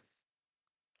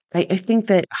 I think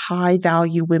that high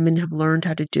value women have learned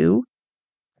how to do.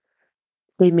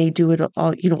 They may do it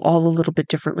all a little bit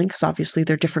differently because obviously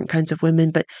they're different kinds of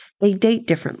women, but they date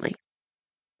differently.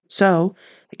 So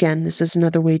again, this is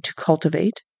another way to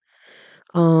cultivate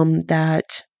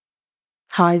that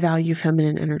high value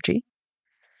feminine energy.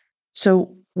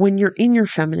 So when you're in your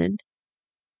feminine,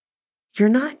 you're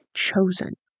not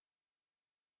chosen.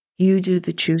 You do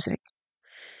the choosing.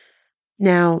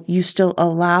 Now, you still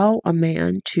allow a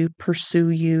man to pursue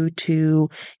you, to,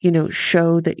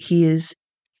 show that he is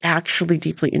actually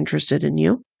deeply interested in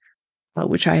you,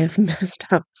 which I have messed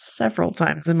up several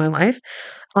times in my life.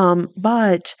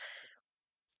 But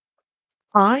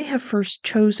I have first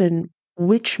chosen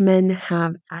which men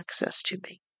have access to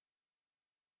me,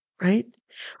 right?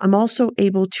 I'm also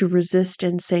able to resist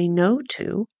and say no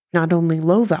to not only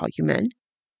low value men,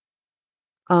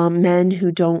 men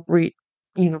who don't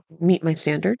meet my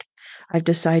standard. I've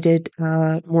decided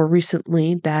more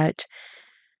recently that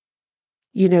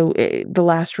the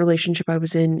last relationship I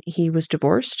was in, he was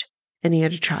divorced and he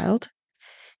had a child.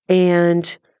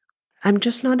 And I'm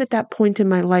just not at that point in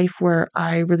my life where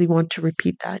I really want to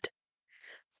repeat that.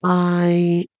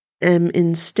 I am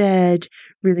instead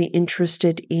really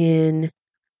interested in,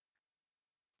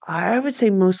 I would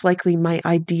say most likely my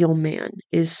ideal man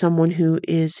is someone who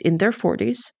is in their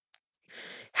 40s,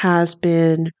 has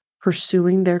been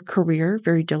pursuing their career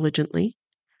very diligently.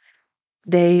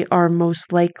 They are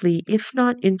most likely, if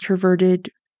not introverted,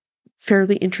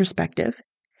 fairly introspective,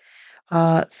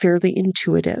 fairly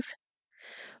intuitive.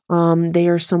 They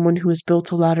are someone who has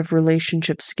built a lot of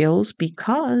relationship skills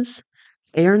because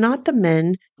they are not the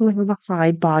men who have a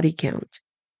high body count.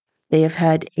 They have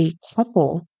had a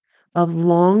couple of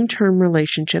long-term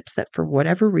relationships that, for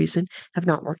whatever reason, have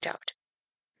not worked out.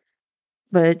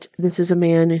 But this is a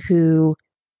man who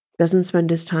doesn't spend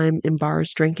his time in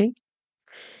bars drinking.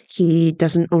 He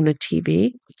doesn't own a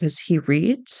TV because he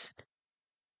reads.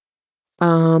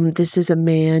 This is a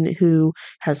man who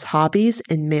has hobbies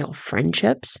and male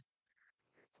friendships,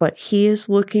 but he is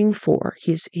looking for,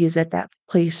 he's at that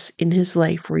place in his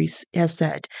life where he has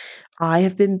said, I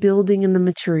have been building in the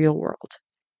material world.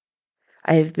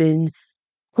 I have been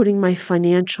putting my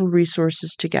financial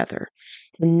resources together.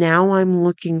 And now I'm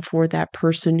looking for that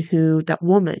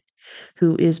woman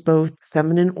who is both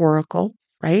feminine oracle,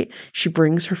 right? She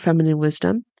brings her feminine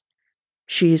wisdom.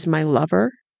 She's my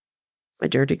lover, my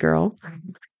dirty girl,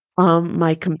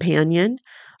 my companion.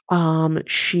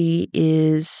 She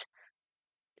is,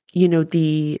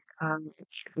 again,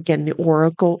 the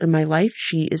oracle in my life.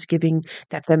 She is giving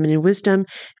that feminine wisdom.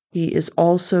 She is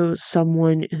also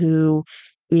someone who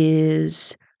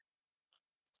is,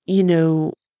 you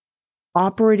know,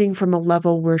 operating from a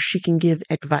level where she can give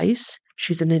advice.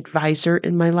 She's an advisor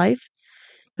in my life,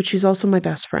 but she's also my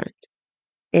best friend.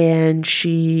 And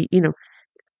she,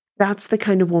 that's the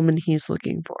kind of woman he's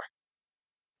looking for.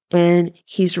 And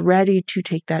he's ready to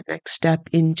take that next step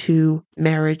into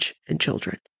marriage and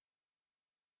children.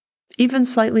 Even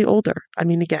slightly older. I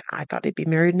mean, again, I thought he'd be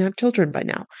married and have children by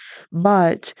now.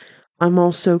 But I'm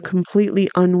also completely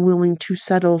unwilling to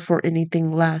settle for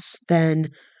anything less than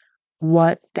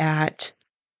what that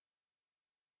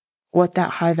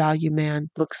high value man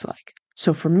looks like.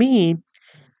 So for me,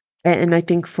 and I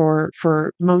think for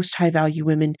most high value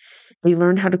women, they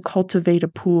learn how to cultivate a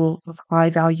pool of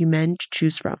high value men to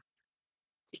choose from.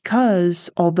 Because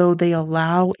although they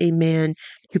allow a man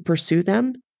to pursue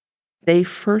them, they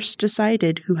first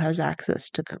decided who has access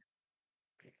to them.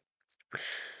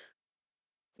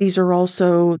 These are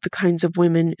also the kinds of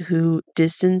women who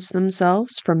distance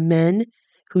themselves from men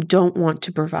who don't want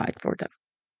to provide for them,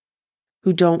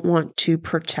 who don't want to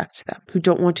protect them, who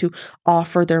don't want to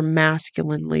offer their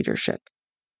masculine leadership.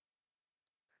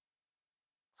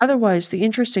 Otherwise, the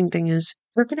interesting thing is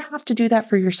you're going to have to do that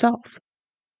for yourself.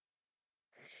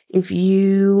 If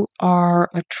you are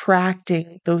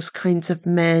attracting those kinds of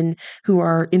men who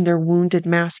are in their wounded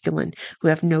masculine, who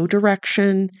have no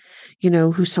direction,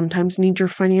 who sometimes need your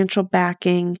financial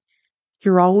backing,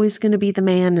 you're always going to be the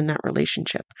man in that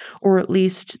relationship, or at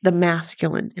least the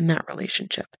masculine in that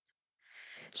relationship.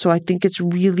 So I think it's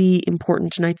really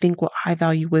important. And I think what high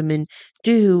value women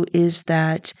do is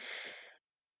that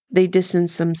they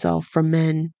distance themselves from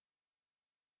men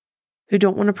who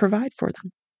don't want to provide for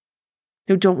them,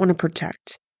 who don't want to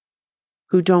protect,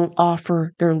 who don't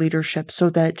offer their leadership so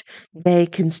that they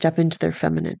can step into their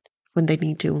feminine when they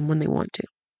need to and when they want to.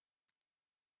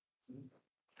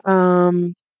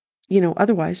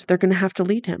 Otherwise they're going to have to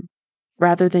lead him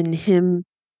rather than him,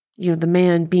 the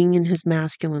man being in his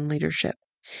masculine leadership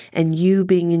and you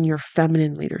being in your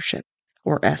feminine leadership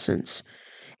or essence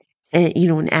and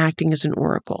acting as an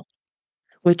oracle,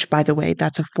 which, by the way,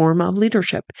 that's a form of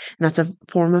leadership and that's a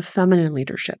form of feminine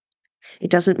leadership. It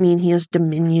doesn't mean he has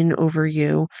dominion over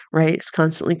you, right? It's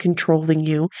constantly controlling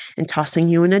you and tossing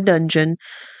you in a dungeon.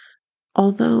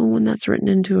 Although when that's written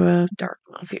into a dark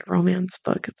mafia romance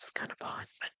book, it's kind of odd.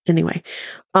 But anyway,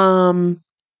 um,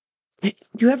 do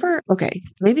you ever, okay,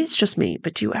 maybe it's just me,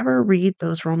 but do you ever read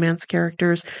those romance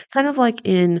characters kind of like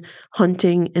in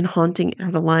Hunting and Haunting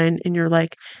Adeline, and you're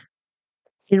like,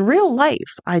 in real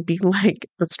life, I'd be like a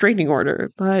restraining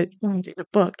order, but in a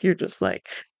book, you're just like,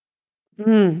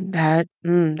 that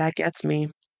gets me.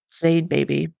 Zaid,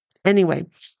 baby. Anyway,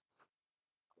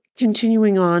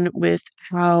 continuing on with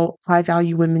how high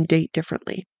value women date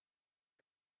differently.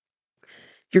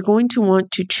 You're going to want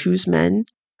to choose men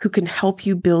who can help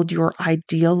you build your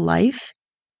ideal life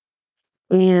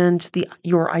and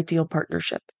your ideal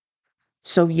partnership.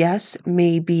 So yes,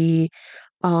 maybe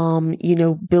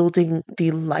building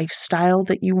the lifestyle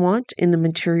that you want in the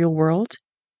material world,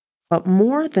 but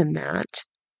more than that,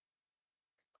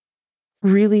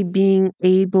 really being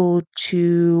able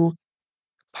to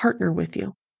partner with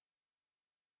you.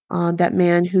 That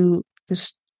man who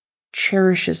just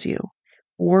cherishes you,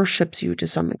 worships you to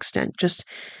some extent, just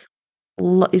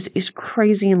is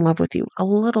crazy in love with you, a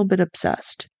little bit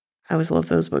obsessed. I always love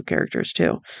those book characters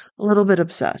too. A little bit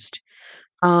obsessed.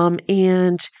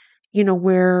 And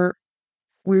where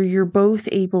you're both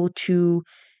able to,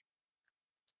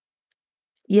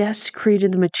 yes, create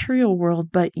in the material world,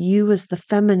 but you as the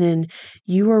feminine,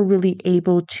 you are really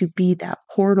able to be that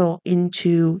portal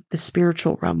into the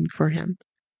spiritual realm for him.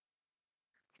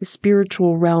 The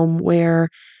spiritual realm where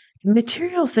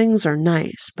material things are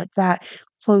nice, but that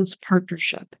close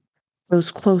partnership,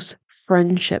 those close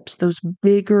friendships, those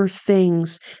bigger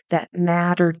things that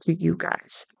matter to you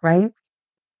guys, right?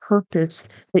 Purpose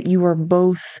that you are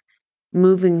both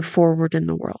moving forward in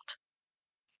the world.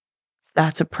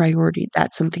 That's a priority.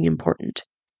 That's something important.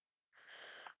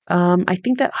 I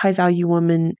think that high value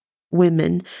women,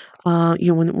 when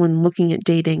looking at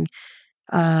dating,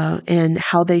 and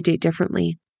how they date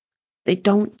differently, they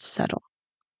don't settle.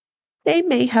 They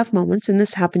may have moments, and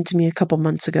this happened to me a couple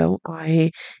months ago. I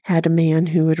had a man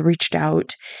who had reached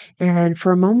out, and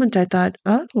for a moment I thought,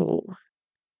 oh,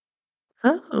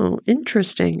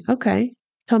 interesting. Okay,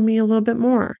 tell me a little bit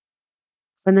more.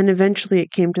 And then eventually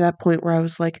it came to that point where I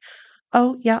was like,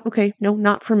 oh, yeah, okay, no,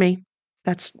 not for me.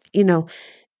 That's,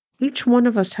 each one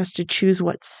of us has to choose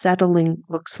what settling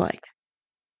looks like.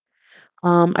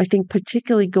 I think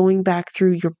particularly going back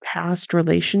through your past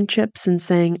relationships and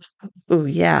saying, oh,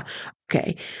 yeah,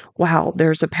 okay, wow,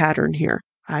 there's a pattern here.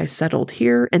 I settled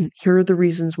here, and here are the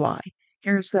reasons why.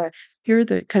 Here's the here are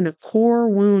the kind of core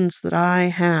wounds that I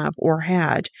have or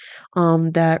had,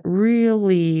 that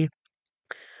really,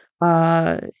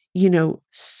 uh,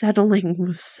 settling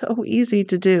was so easy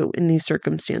to do in these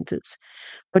circumstances.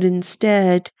 But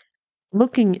instead,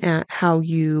 looking at how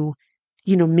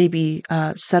maybe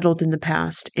settled in the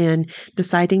past and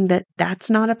deciding that that's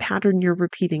not a pattern you're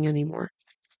repeating anymore.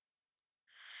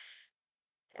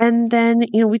 And then,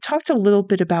 we talked a little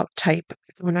bit about type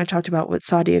when I talked about what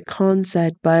Sadia Khan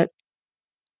said, but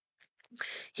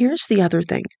here's the other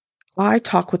thing. I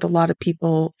talk with a lot of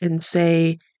people and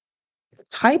say the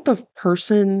type of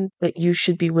person that you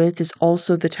should be with is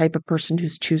also the type of person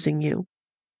who's choosing you.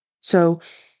 So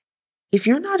if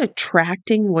you're not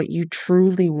attracting what you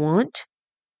truly want,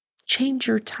 change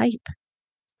your type.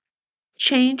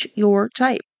 Change your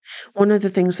type. One of the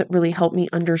things that really helped me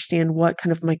understand what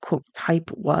kind of my quote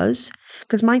type was,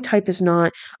 because my type is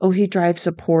not, oh, he drives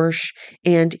a Porsche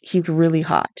and he's really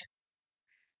hot.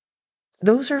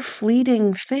 Those are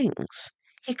fleeting things.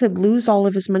 He could lose all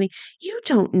of his money. You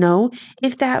don't know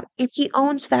if he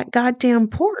owns that goddamn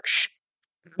Porsche.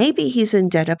 Maybe he's in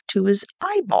debt up to his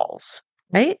eyeballs,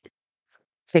 right?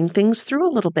 Think things through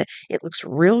a little bit. It looks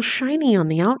real shiny on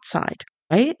the outside,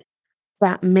 right?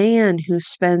 That man who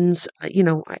spends, I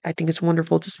think it's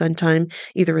wonderful to spend time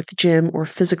either at the gym or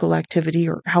physical activity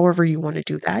or however you want to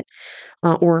do that,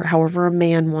 or however a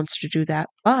man wants to do that.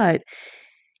 But,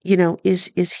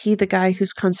 is he the guy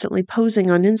who's constantly posing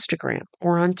on Instagram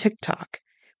or on TikTok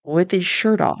with his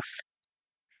shirt off?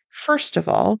 First of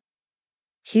all,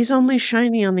 he's only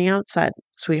shiny on the outside,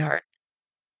 sweetheart.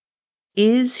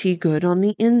 Is he good on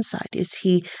the inside? Is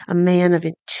he a man of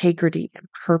integrity and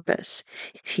purpose?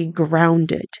 Is he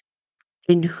grounded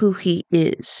in who he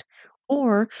is?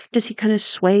 Or does he kind of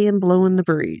sway and blow in the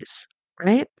breeze,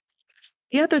 right?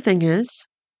 The other thing is,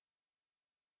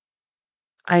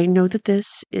 I know that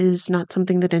this is not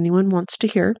something that anyone wants to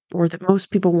hear or that most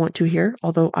people want to hear,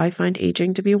 although I find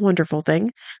aging to be a wonderful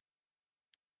thing.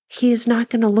 He is not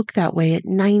going to look that way at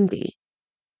 90.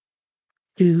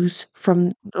 Choose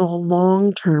from the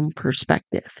long term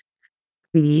perspective.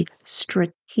 Be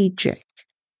strategic.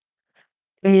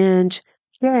 And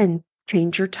then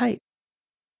change your type.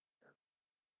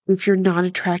 if you're not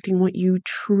attracting what you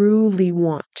truly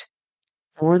want,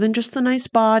 more than just the nice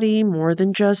body, more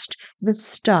than just the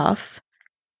stuff,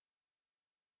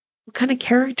 what kind of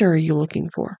character are you looking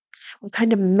for? What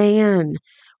kind of man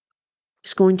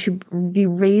is going to be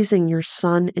raising your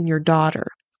son and your daughter,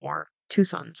 or two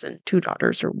sons and two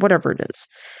daughters, or whatever it is?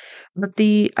 But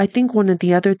I think one of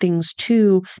the other things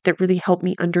too that really helped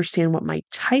me understand what my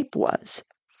type was,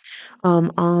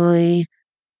 I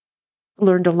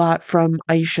learned a lot from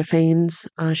Aisha Faines.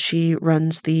 She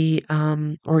runs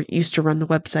or used to run the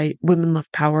website Women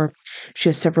Love Power. She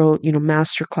has several,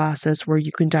 master classes where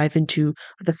you can dive into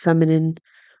the feminine,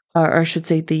 or I should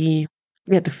say the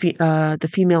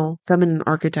female feminine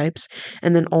archetypes,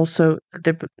 and then also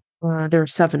there are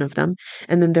seven of them,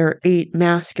 and then there are eight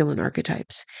masculine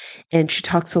archetypes. And she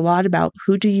talks a lot about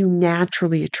who do you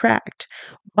naturally attract,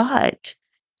 but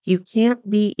you can't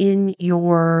be in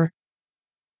your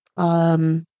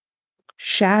um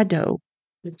shadow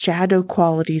the shadow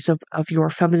qualities of your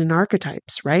feminine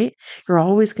archetypes, right? You're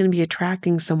always going to be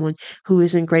attracting someone who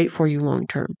isn't great for you long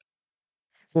term.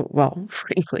 Well,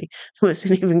 frankly, who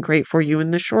isn't even great for you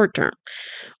in the short term.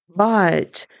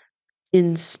 But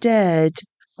instead,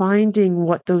 finding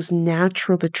what those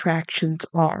natural attractions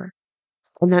are.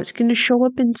 And that's going to show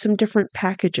up in some different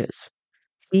packages.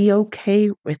 Be okay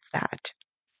with that.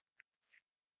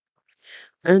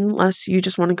 Unless you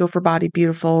just want to go for body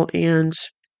beautiful, and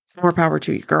more power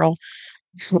to you, girl.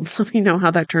 Let me know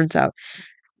how that turns out.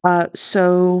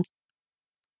 So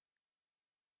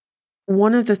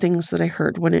one of the things that I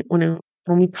heard when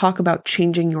we talk about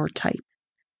changing your type,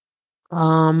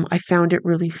 I found it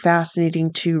really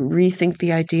fascinating to rethink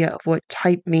the idea of what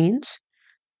type means.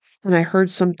 And I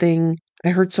heard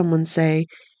someone say,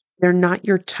 they're not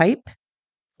your type,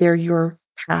 they're your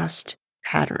past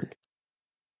pattern.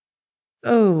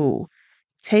 Oh,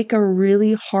 take a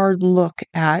really hard look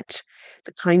at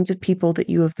the kinds of people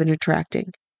that you have been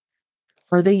attracting.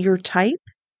 Are they your type?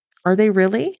 Are they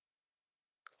really?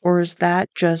 Or is that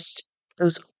just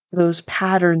those those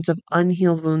patterns of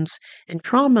unhealed wounds and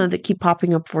trauma that keep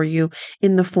popping up for you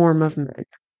in the form of men?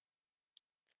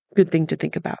 Good thing to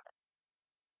think about.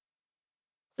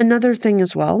 Another thing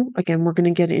as well, again, we're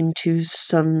going to get into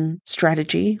some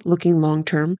strategy looking long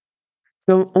term.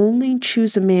 Don't only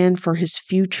choose a man for his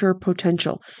future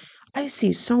potential. I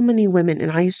see so many women,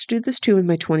 and I used to do this too in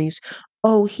my 20s.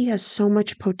 Oh, he has so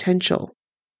much potential.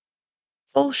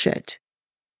 Bullshit.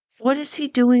 What is he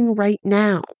doing right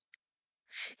now?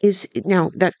 Is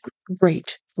now that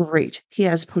great, great. He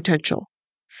has potential.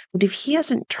 But if he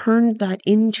hasn't turned that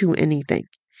into anything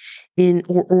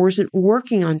or isn't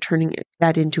working on turning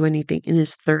that into anything in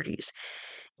his 30s,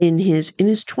 in his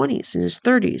 20s, in his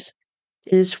 30s,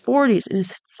 in his 40s, in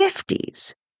his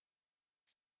 50s,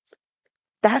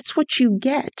 that's what you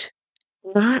get,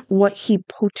 not what he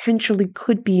potentially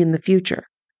could be in the future.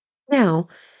 Now,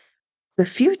 the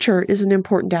future is an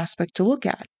important aspect to look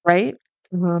at, right?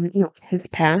 His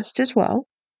past as well.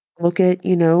 Look at,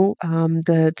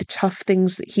 the tough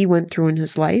things that he went through in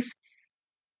his life,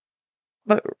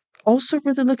 but also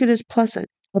really look at his present.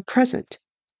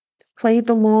 Play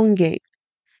the long game.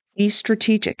 Be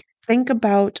strategic. Think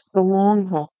about the long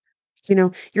haul.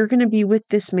 You're going to be with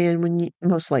this man when you,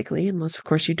 most likely, unless of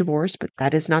course you divorce, but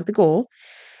that is not the goal.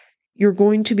 You're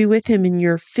going to be with him in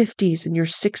your 50s and your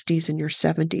 60s and your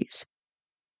 70s.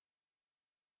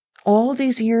 All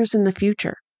these years in the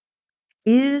future.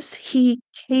 Is he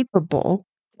capable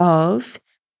of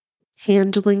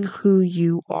handling who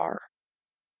you are?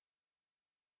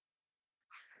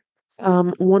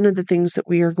 One of the things that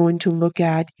we are going to look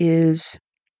at is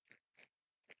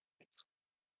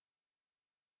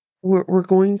we're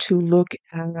going to look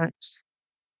at,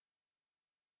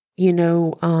 you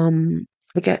know, um,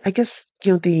 I guess,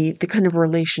 the kind of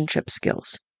relationship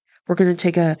skills. We're going to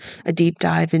take a deep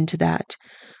dive into that.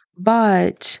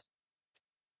 But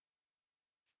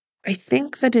I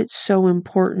think that it's so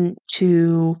important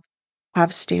to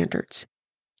have standards.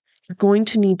 You're going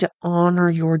to need to honor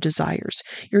your desires.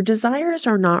 Your desires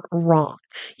are not wrong.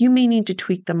 You may need to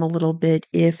tweak them a little bit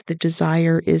if the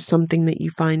desire is something that you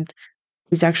find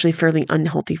is actually fairly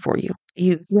unhealthy for you.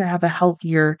 You have a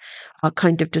healthier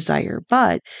kind of desire.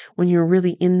 But when you're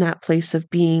really in that place of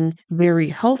being very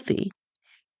healthy,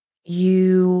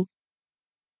 you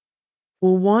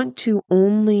will want to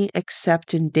only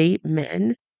accept and date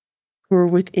men who are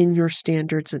within your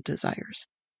standards and desires.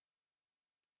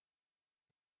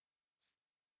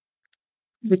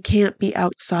 It can't be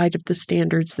outside of the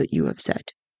standards that you have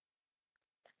set.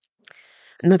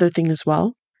 Another thing as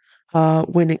well,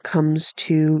 when it comes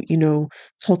to,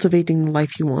 cultivating the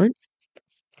life you want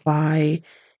by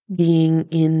being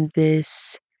in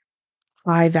this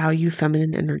high value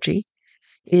feminine energy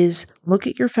is look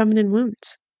at your feminine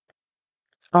wounds.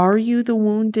 Are you the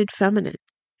wounded feminine?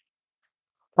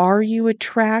 Are you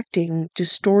attracting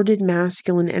distorted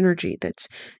masculine energy that's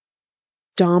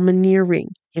domineering,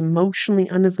 emotionally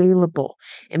unavailable,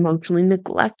 emotionally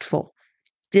neglectful,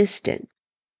 distant?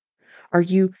 Are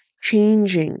you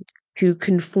changing to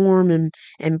conform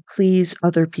and please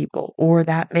other people or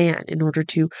that man in order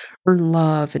to earn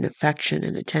love and affection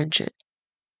and attention?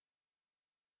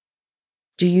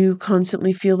 Do you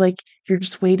constantly feel like you're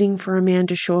just waiting for a man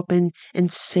to show up and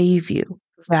save you,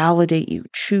 validate you,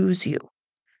 choose you?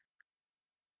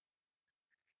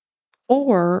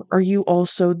 Or are you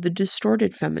also the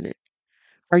distorted feminine?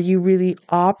 Are you really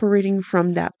operating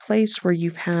from that place where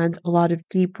you've had a lot of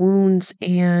deep wounds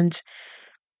and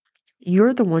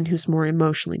you're the one who's more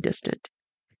emotionally distant?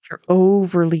 You're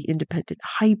overly independent,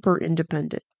 hyper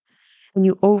independent, and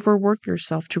you overwork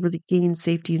yourself to really gain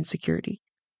safety and security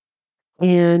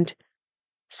and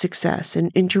success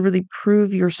and to really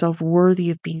prove yourself worthy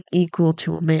of being equal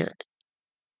to a man.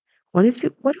 What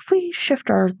if we shift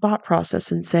our thought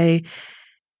process and say,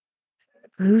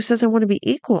 who says I want to be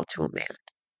equal to a man?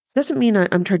 Doesn't mean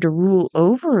I'm trying to rule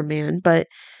over a man, but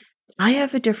I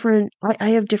have different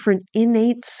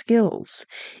innate skills,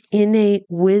 innate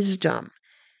wisdom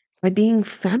by being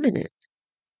feminine.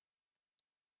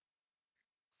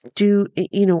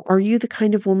 Are you the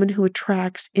kind of woman who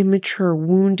attracts immature,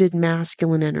 wounded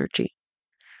masculine energy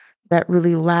that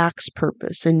really lacks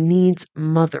purpose and needs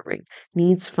mothering,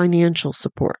 needs financial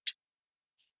support?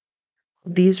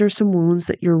 These are some wounds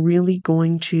that you're really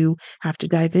going to have to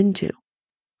dive into.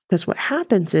 Because what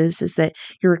happens is that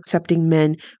you're accepting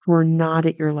men who are not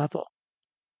at your level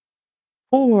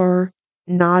or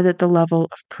not at the level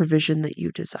of provision that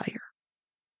you desire.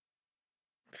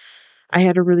 I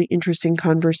had a really interesting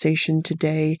conversation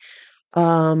today.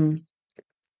 Um,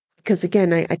 because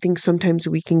again, I think sometimes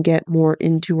we can get more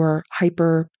into our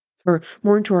hyper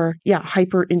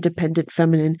independent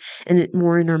feminine and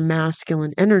more in our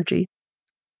masculine energy.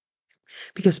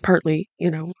 Because partly,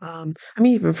 I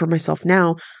mean, even for myself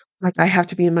now, like I have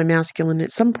to be in my masculine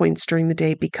at some points during the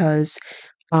day because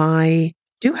I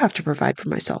do have to provide for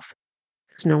myself.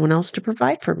 There's no one else to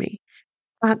provide for me.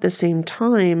 At the same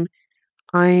time,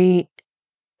 I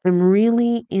am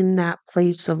really in that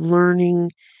place of learning,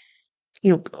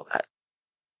 you know,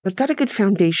 I've got a good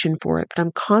foundation for it, but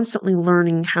I'm constantly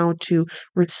learning how to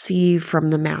receive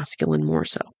from the masculine more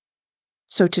so.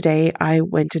 So today I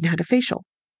went and had a facial.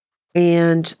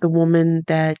 And the woman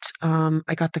that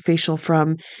I got the facial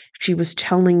from, she was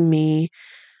telling me,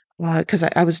 because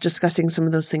I was discussing some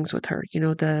of those things with her,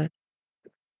 the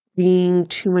being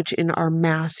too much in our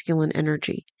masculine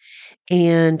energy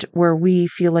and where we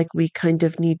feel like we kind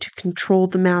of need to control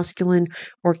the masculine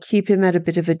or keep him at a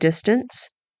bit of a distance.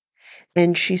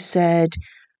 And she said,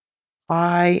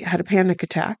 I had a panic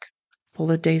attack a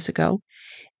couple of days ago,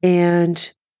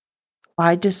 and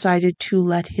I decided to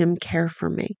let him care for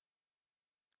me.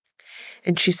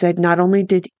 And she said, not only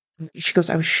did she goes,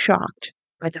 I was shocked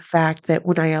by the fact that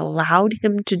when I allowed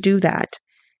him to do that,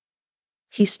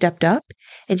 he stepped up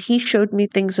and he showed me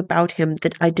things about him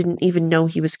that I didn't even know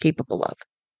he was capable of.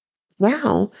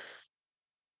 Now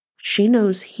she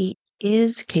knows he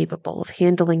is capable of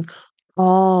handling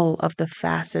all of the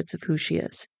facets of who she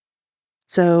is.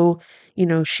 So,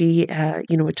 she, had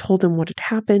told him what had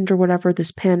happened or whatever,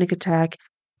 this panic attack.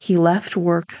 He left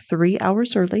work 3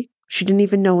 hours early. She didn't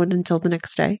even know it until the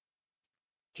next day.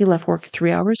 He left work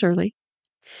 3 hours early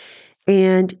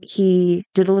and he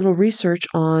did a little research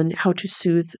on how to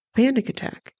soothe panic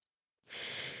attack.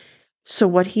 So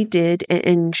what he did,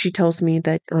 and she tells me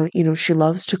that, she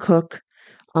loves to cook.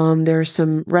 There are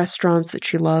some restaurants that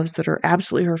she loves that are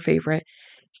absolutely her favorite.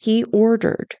 He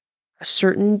ordered a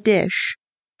certain dish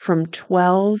from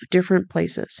 12 different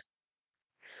places,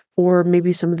 or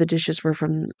maybe some of the dishes were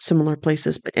from similar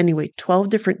places, but anyway, 12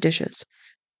 different dishes.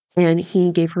 And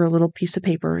he gave her a little piece of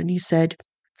paper and he said,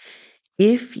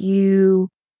 if you,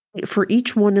 for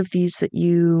each one of these that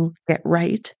you get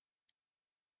right,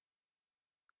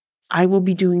 I will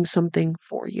be doing something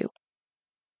for you.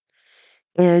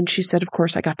 And she said, of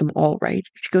course, I got them all right.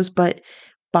 She goes, but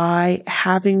by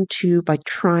trying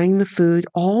the food,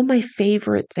 all my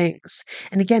favorite things.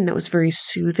 And again, that was very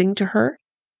soothing to her,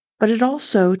 but it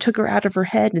also took her out of her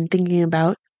head and thinking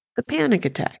about the panic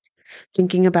attack,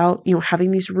 thinking about,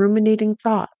 having these ruminating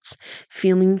thoughts,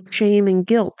 feeling shame and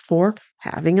guilt for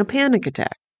having a panic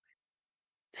attack.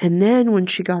 And then when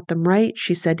she got them right,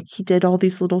 she said, he did all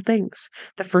these little things.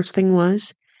 The first thing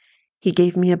was he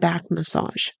gave me a back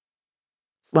massage.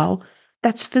 Well,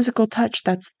 that's physical touch.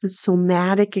 That's the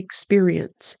somatic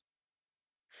experience.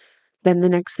 Then the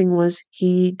next thing was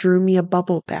he drew me a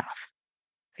bubble bath.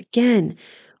 Again,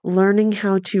 learning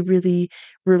how to really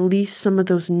release some of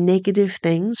those negative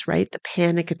things, right? The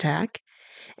panic attack,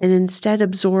 and instead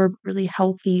absorb really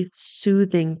healthy,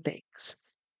 soothing things.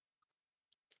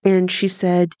 And she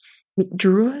said, it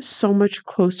drew us so much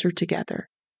closer together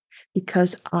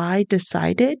because I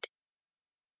decided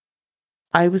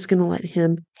I was going to let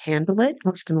him handle it. I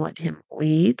was going to let him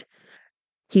lead.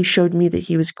 He showed me that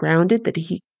he was grounded, that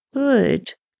he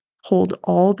could hold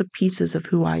all the pieces of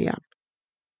who I am.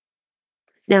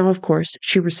 Now, of course,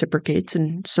 she reciprocates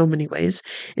in so many ways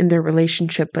in their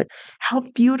relationship, but how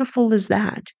beautiful is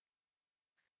that?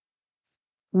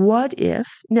 What if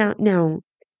now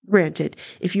granted,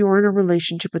 if you're in a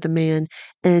relationship with a man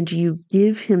and you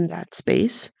give him that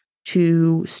space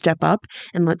to step up,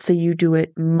 and let's say you do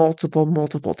it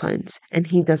multiple times and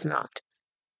he does not.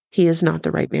 He is not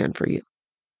the right man for you.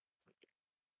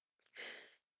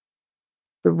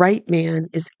 The right man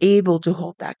is able to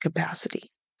hold that capacity.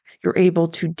 You're able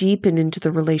to deepen into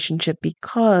the relationship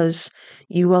because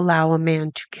you allow a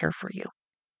man to care for you.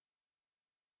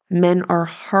 Men are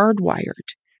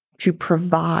hardwired to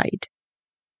provide,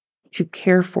 to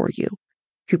care for you,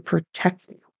 to protect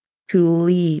you, to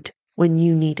lead when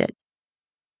you need it.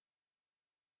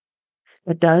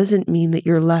 That doesn't mean that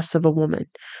you're less of a woman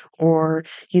or,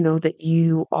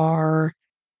 that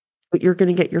but you're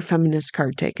going to get your feminist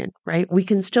card taken, right? We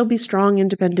can still be strong,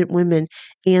 independent women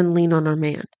and lean on our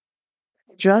man.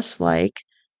 Just like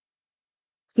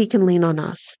he can lean on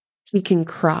us. He can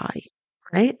cry,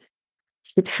 right?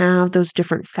 He can have those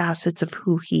different facets of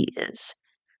who he is.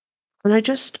 And I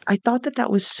thought that that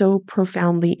was so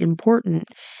profoundly important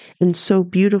and so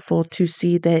beautiful to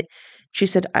see that she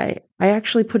said, I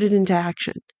actually put it into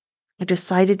action. I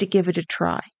decided to give it a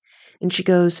try. And she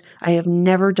goes, I have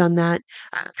never done that.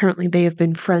 Apparently, they have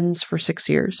been friends for 6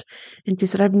 years. And she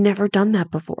said, I've never done that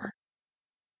before.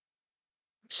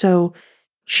 So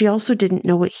she also didn't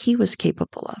know what he was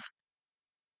capable of.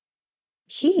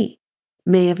 He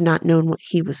may have not known what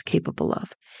he was capable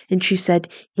of. And she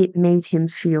said, it made him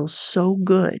feel so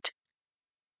good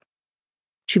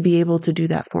to be able to do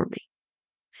that for me.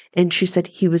 And she said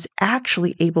he was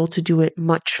actually able to do it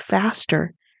much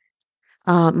faster,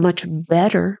 much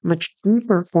better, much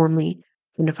deeper for me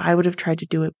than if I would have tried to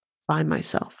do it by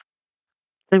myself.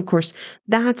 And of course,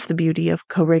 that's the beauty of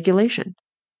co-regulation.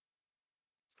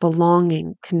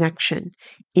 Belonging, connection,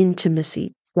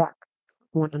 intimacy, depth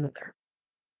with one another.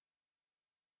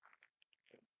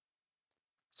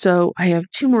 So I have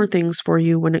two more things for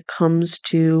you when it comes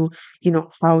to,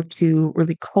 how to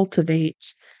really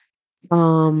cultivate,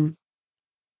 um,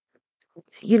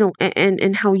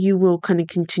 and how you will kind of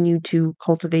continue to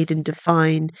cultivate and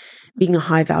define being a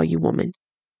high value woman.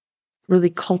 Really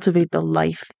cultivate the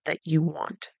life that you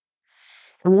want.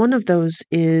 And one of those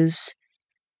is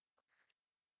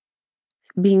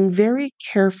being very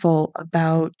careful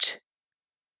about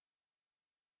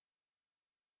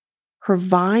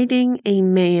providing a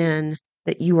man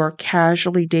that you are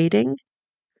casually dating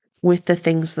with the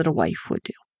things that a wife would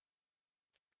do.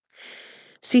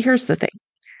 See, here's the thing.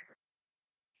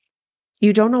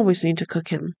 You don't always need to cook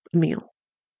him a meal.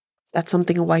 That's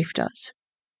something a wife does.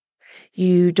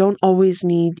 You don't always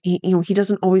need, he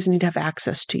doesn't always need to have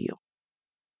access to you.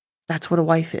 That's what a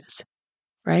wife is,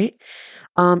 right?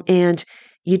 And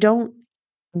you don't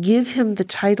give him the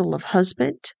title of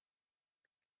husband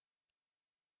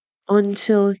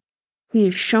until he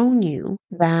has shown you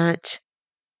that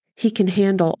he can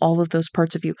handle all of those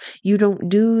parts of you. You don't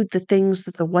do the things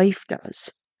that the wife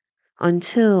does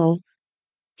until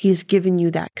he's given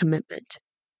you that commitment.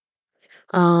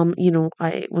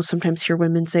 I will sometimes hear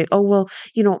women say, "Oh, well,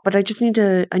 but I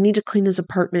need to clean his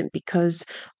apartment because,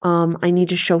 I need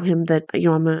to show him that,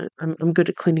 I'm good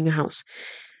at cleaning a house."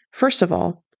 First of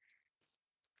all,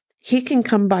 he can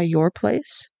come by your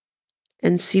place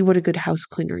and see what a good house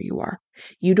cleaner you are.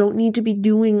 You don't need to be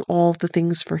doing all the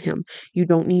things for him. You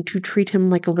don't need to treat him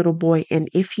like a little boy. And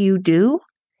if you do,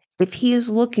 if he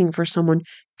is looking for someone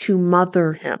to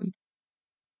mother him,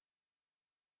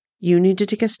 you need to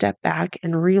take a step back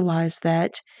and realize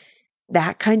that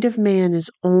that kind of man is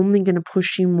only going to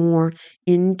push you more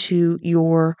into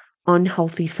your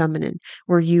unhealthy feminine,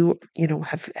 where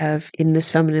have in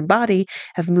this feminine body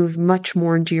have moved much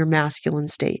more into your masculine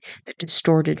state, the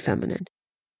distorted feminine.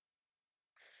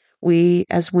 We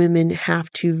as women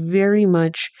have to very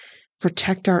much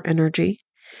protect our energy.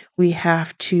 We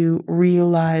have to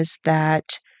realize that,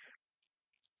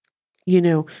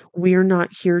 we're not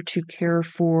here to care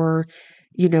for,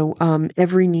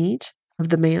 every need of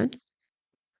the man.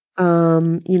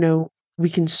 Um, you know, We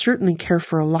can certainly care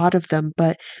for a lot of them,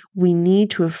 but we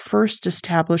need to have first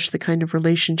established the kind of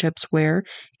relationships where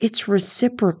it's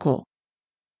reciprocal.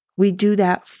 We do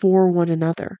that for one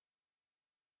another.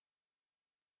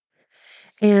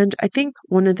 And I think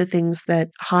one of the things that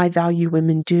high value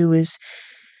women do is,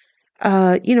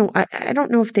 I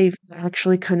don't know if they've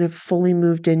actually kind of fully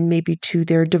moved in maybe to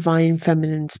their divine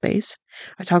feminine space.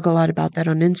 I talk a lot about that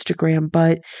on Instagram,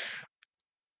 but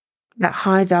that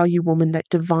high value woman, that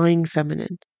divine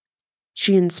feminine,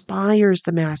 she inspires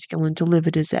the masculine to live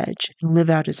at his edge and live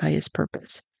out his highest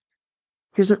purpose.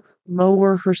 She doesn't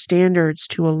lower her standards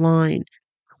to align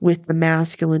with the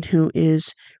masculine who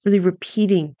is really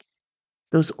repeating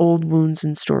those old wounds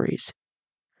and stories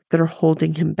that are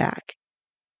holding him back.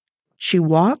 She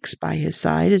walks by his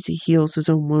side as he heals his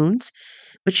own wounds,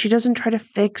 but she doesn't try to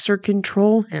fix or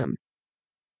control him.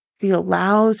 She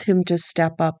allows him to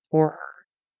step up for her.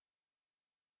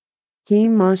 He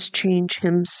must change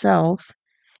himself.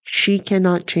 She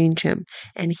cannot change him,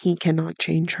 and he cannot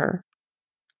change her.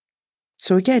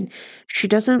 So again, she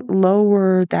doesn't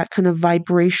lower that kind of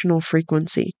vibrational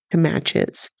frequency to match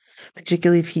his,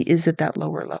 particularly if he is at that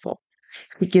lower level.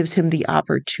 She gives him the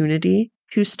opportunity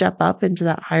to step up into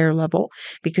that higher level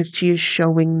because she is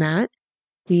showing that.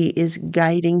 He is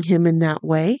guiding him in that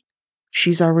way.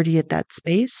 She's already at that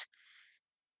space,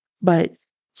 but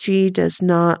she does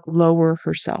not lower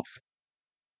herself.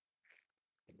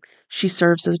 She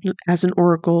serves as an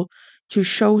oracle to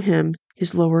show him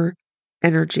his lower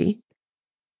energy.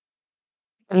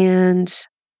 And,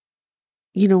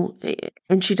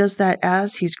 and she does that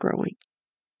as he's growing.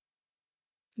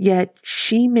 Yet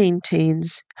she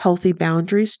maintains healthy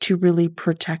boundaries to really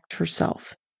protect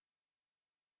herself.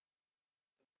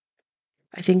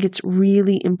 I think it's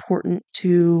really important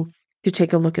to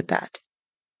take a look at that,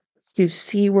 to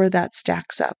see where that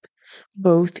stacks up,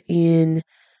 both in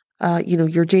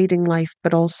your dating life,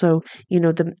 but also,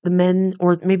 the men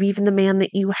or maybe even the man that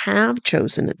you have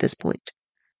chosen at this point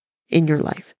in your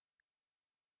life.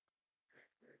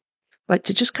 But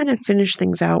to just kind of finish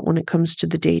things out when it comes to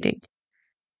the dating,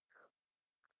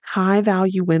 high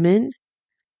value women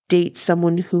date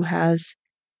someone who has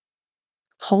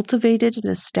cultivated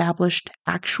and established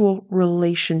actual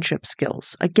relationship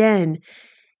skills. Again,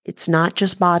 it's not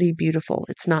just body beautiful.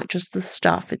 It's not just the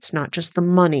stuff. It's not just the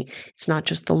money. It's not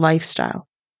just the lifestyle.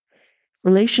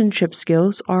 Relationship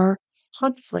skills are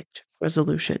conflict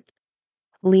resolution,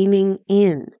 leaning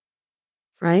in,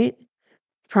 right?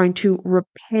 Trying to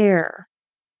repair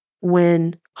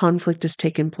when conflict has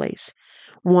taken place,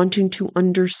 wanting to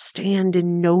understand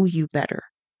and know you better,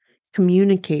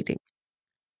 communicating.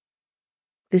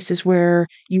 This is where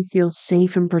you feel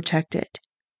safe and protected.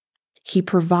 He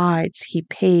provides, he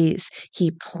pays,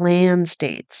 he plans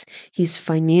dates, he's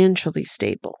financially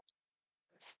stable.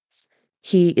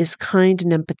 He is kind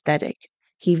and empathetic.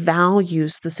 He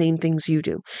values the same things you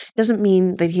do. Doesn't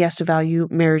mean that he has to value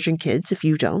marriage and kids if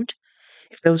you don't.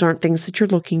 If those aren't things that you're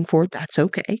looking for, that's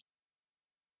okay.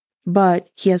 But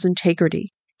he has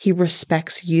integrity. He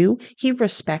respects you. He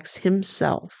respects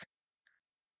himself.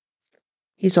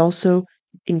 He's also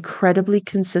incredibly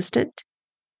consistent,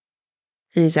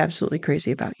 and he's absolutely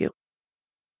crazy about you.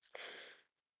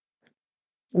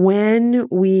 When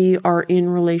we are in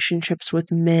relationships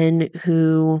with men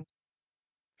who,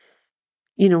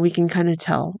 we can kind of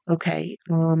tell, okay,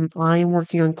 I'm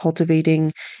working on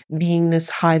cultivating being this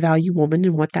high value woman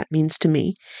and what that means to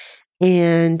me.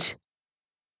 And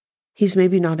he's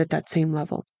maybe not at that same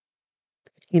level.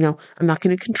 I'm not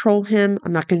going to control him.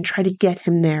 I'm not going to try to get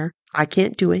him there. I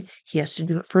can't do it. He has to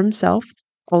do it for himself.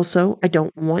 Also, I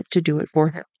don't want to do it for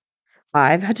him.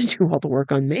 I've had to do all the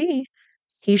work on me.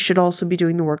 He should also be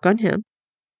doing the work on him.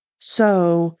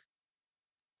 So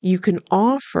you can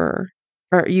offer,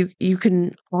 or you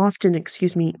can often,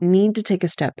 need to take a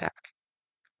step back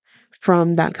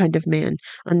from that kind of man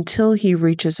until he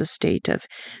reaches a state of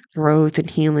growth and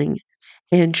healing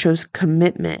and shows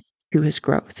commitment to his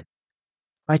growth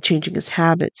by changing his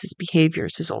habits, his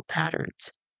behaviors, his old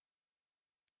patterns.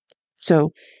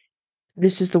 So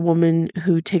this is the woman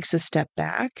who takes a step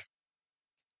back,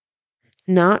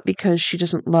 not because she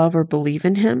doesn't love or believe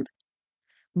in him,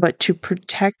 but to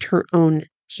protect her own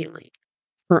healing,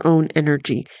 her own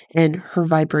energy, and her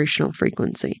vibrational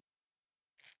frequency.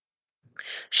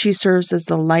 She serves as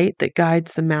the light that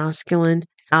guides the masculine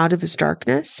out of his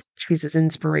darkness. She's his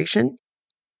inspiration.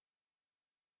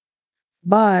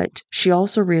 But she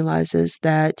also realizes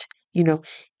that,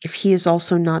 if he is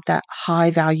also not that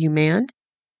high value man,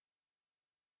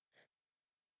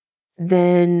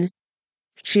 then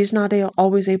she's not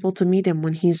always able to meet him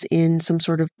when he's in some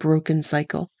sort of broken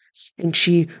cycle. And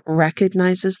she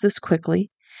recognizes this quickly,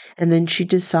 and then she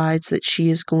decides that she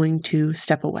is going to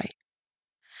step away.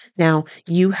 Now,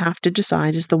 you have to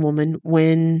decide as the woman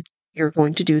when you're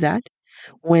going to do that,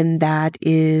 when that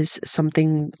is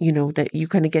something, that you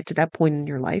kind of get to that point in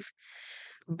your life.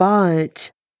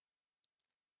 But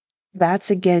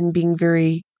that's again being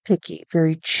very picky,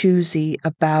 very choosy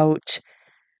about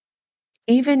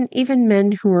even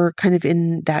men who are kind of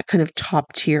in that kind of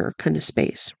top tier kind of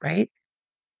space, right?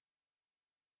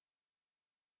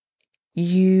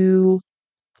 You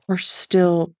are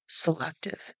still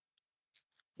selective.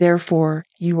 Therefore,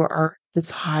 you are this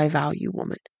high value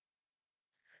woman.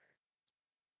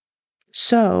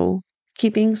 So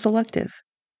keep being selective.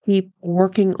 Keep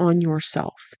working on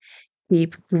yourself.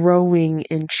 Keep growing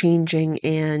and changing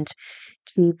and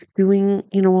keep doing,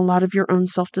 a lot of your own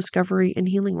self discovery and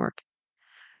healing work.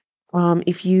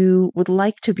 If you would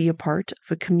like to be a part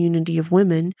of a community of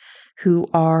women who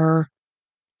are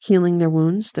healing their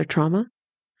wounds, their trauma,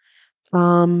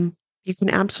 you can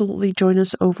absolutely join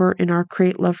us over in our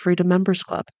Create Love Freedom Members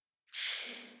Club.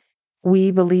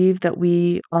 We believe that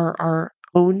we are our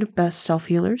own best self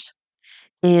healers.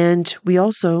 And we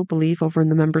also believe over in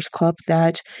the Members Club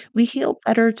that we heal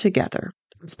better together,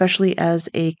 especially as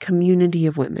a community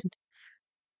of women.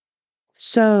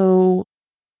 So,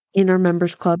 in our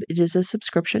Members Club, it is a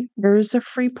subscription. There is a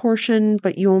free portion,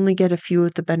 but you only get a few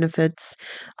of the benefits.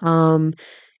 Um,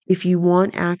 if you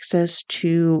want access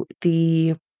to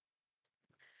the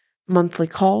monthly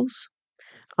calls,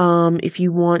 if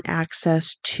you want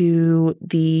access to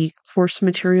the course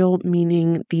material,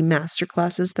 meaning the master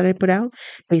classes that I put out,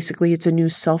 basically it's a new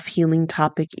self-healing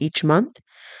topic each month,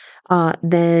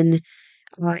 then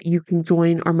you can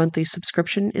join our monthly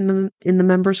subscription in the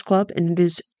members club, and it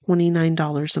is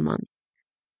 $29 a month.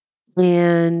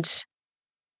 And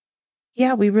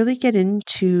yeah, we really get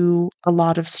into a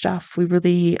lot of stuff. We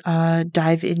really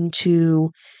dive into,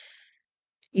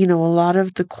 a lot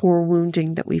of the core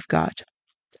wounding that we've got.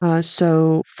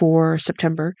 So for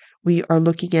September, we are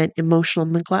looking at emotional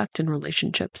neglect in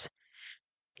relationships.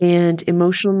 And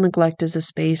emotional neglect is a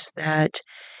space that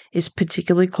is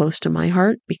particularly close to my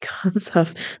heart because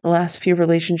of the last few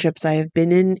relationships I have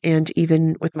been in, and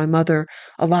even with my mother,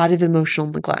 a lot of emotional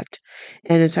neglect.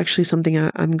 And it's actually something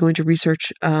I'm going to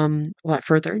research a lot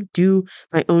further, do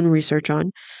my own research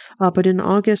on. But in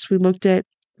August, we looked at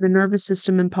the nervous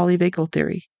system and polyvagal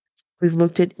theory. We've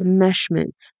looked at enmeshment,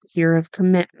 fear of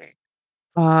commitment,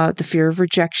 the fear of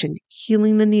rejection,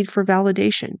 healing the need for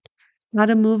validation, how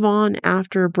to move on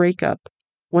after a breakup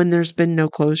when there's been no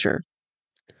closure,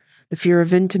 the fear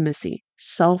of intimacy,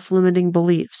 self limiting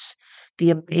beliefs, the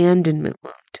abandonment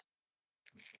wound.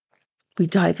 We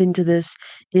dive into this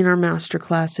in our master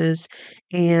classes,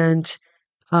 and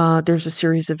there's a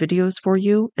series of videos for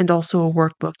you and also a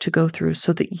workbook to go through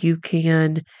so that you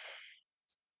can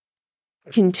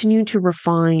continue to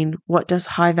refine what does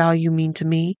high value mean to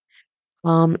me,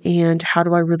 and how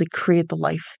do I really create the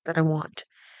life that I want.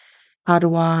 How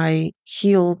do I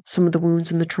heal some of the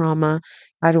wounds and the trauma?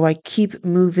 How do I keep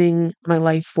moving my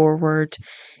life forward?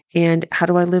 And how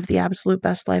do I live the absolute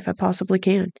best life I possibly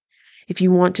can? If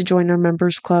you want to join our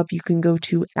members club, you can go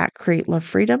to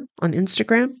 @CreateLoveFreedom on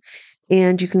Instagram,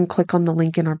 and you can click on the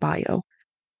link in our bio.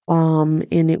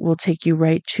 And it will take you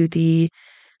right to the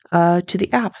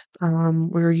app.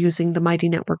 We're using the Mighty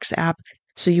Networks app,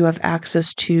 so you have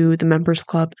access to the members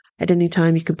club at any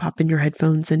time. You can pop in your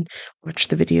headphones and watch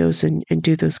the videos and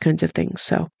do those kinds of things.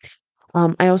 So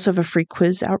I also have a free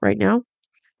quiz out right now.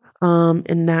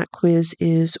 And that quiz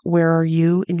is, where are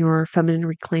you in your feminine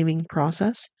reclaiming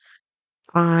process?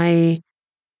 I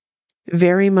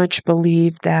very much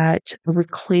believe that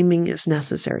reclaiming is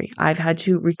necessary. I've had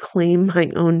to reclaim my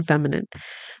own feminine.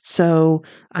 So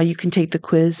you can take the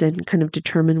quiz and kind of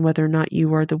determine whether or not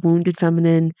you are the wounded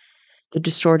feminine, the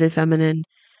distorted feminine,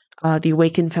 the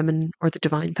awakened feminine, or the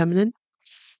divine feminine.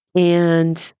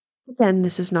 And again,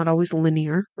 this is not always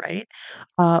linear, right?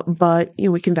 But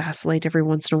we can vacillate every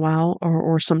once in a while,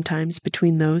 or sometimes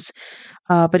between those.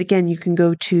 But again, you can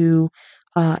go to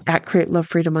 @Create Love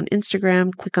Freedom on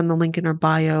Instagram, click on the link in our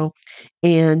bio,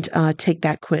 and take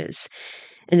that quiz.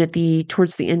 And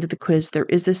towards the end of the quiz, there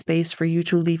is a space for you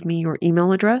to leave me your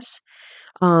email address,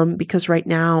 because right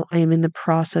now I am in the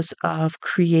process of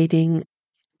creating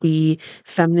the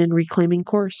Feminine Reclaiming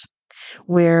course,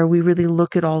 where we really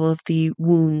look at all of the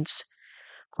wounds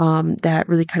that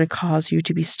really kind of cause you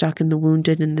to be stuck in the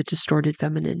wounded and the distorted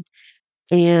feminine,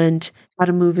 and how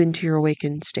to move into your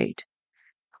awakened state.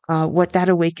 What that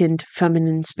awakened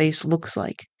feminine space looks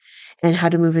like, and how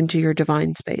to move into your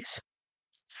divine space.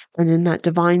 And in that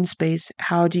divine space,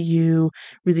 how do you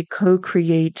really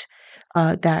co-create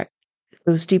that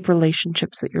those deep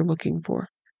relationships that you're looking for,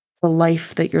 the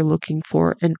life that you're looking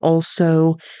for, and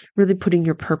also really putting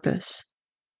your purpose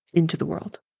into the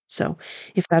world. So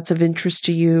if that's of interest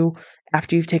to you,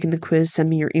 after you've taken the quiz, send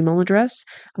me your email address.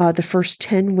 The first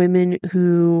 10 women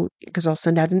who, because I'll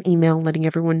send out an email letting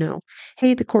everyone know,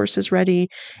 hey, the course is ready.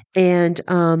 And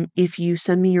if you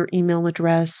send me your email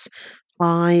address,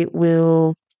 I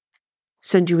will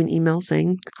send you an email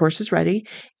saying the course is ready.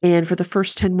 And for the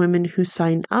first 10 women who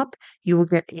sign up, you will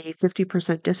get a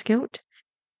 50% discount.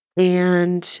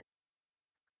 And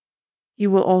you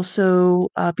will also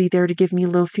be there to give me a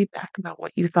little feedback about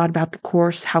what you thought about the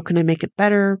course. How can I make it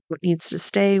better? What needs to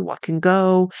stay? What can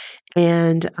go?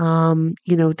 And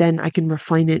then I can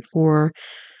refine it for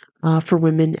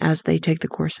women as they take the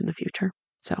course in the future.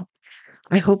 So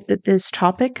I hope that this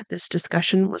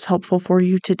discussion was helpful for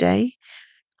you today.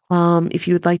 If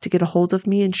you would like to get a hold of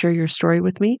me and share your story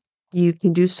with me, you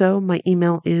can do so. My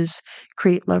email is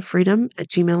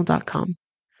createlovefreedom@gmail.com.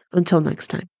 Until next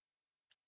time.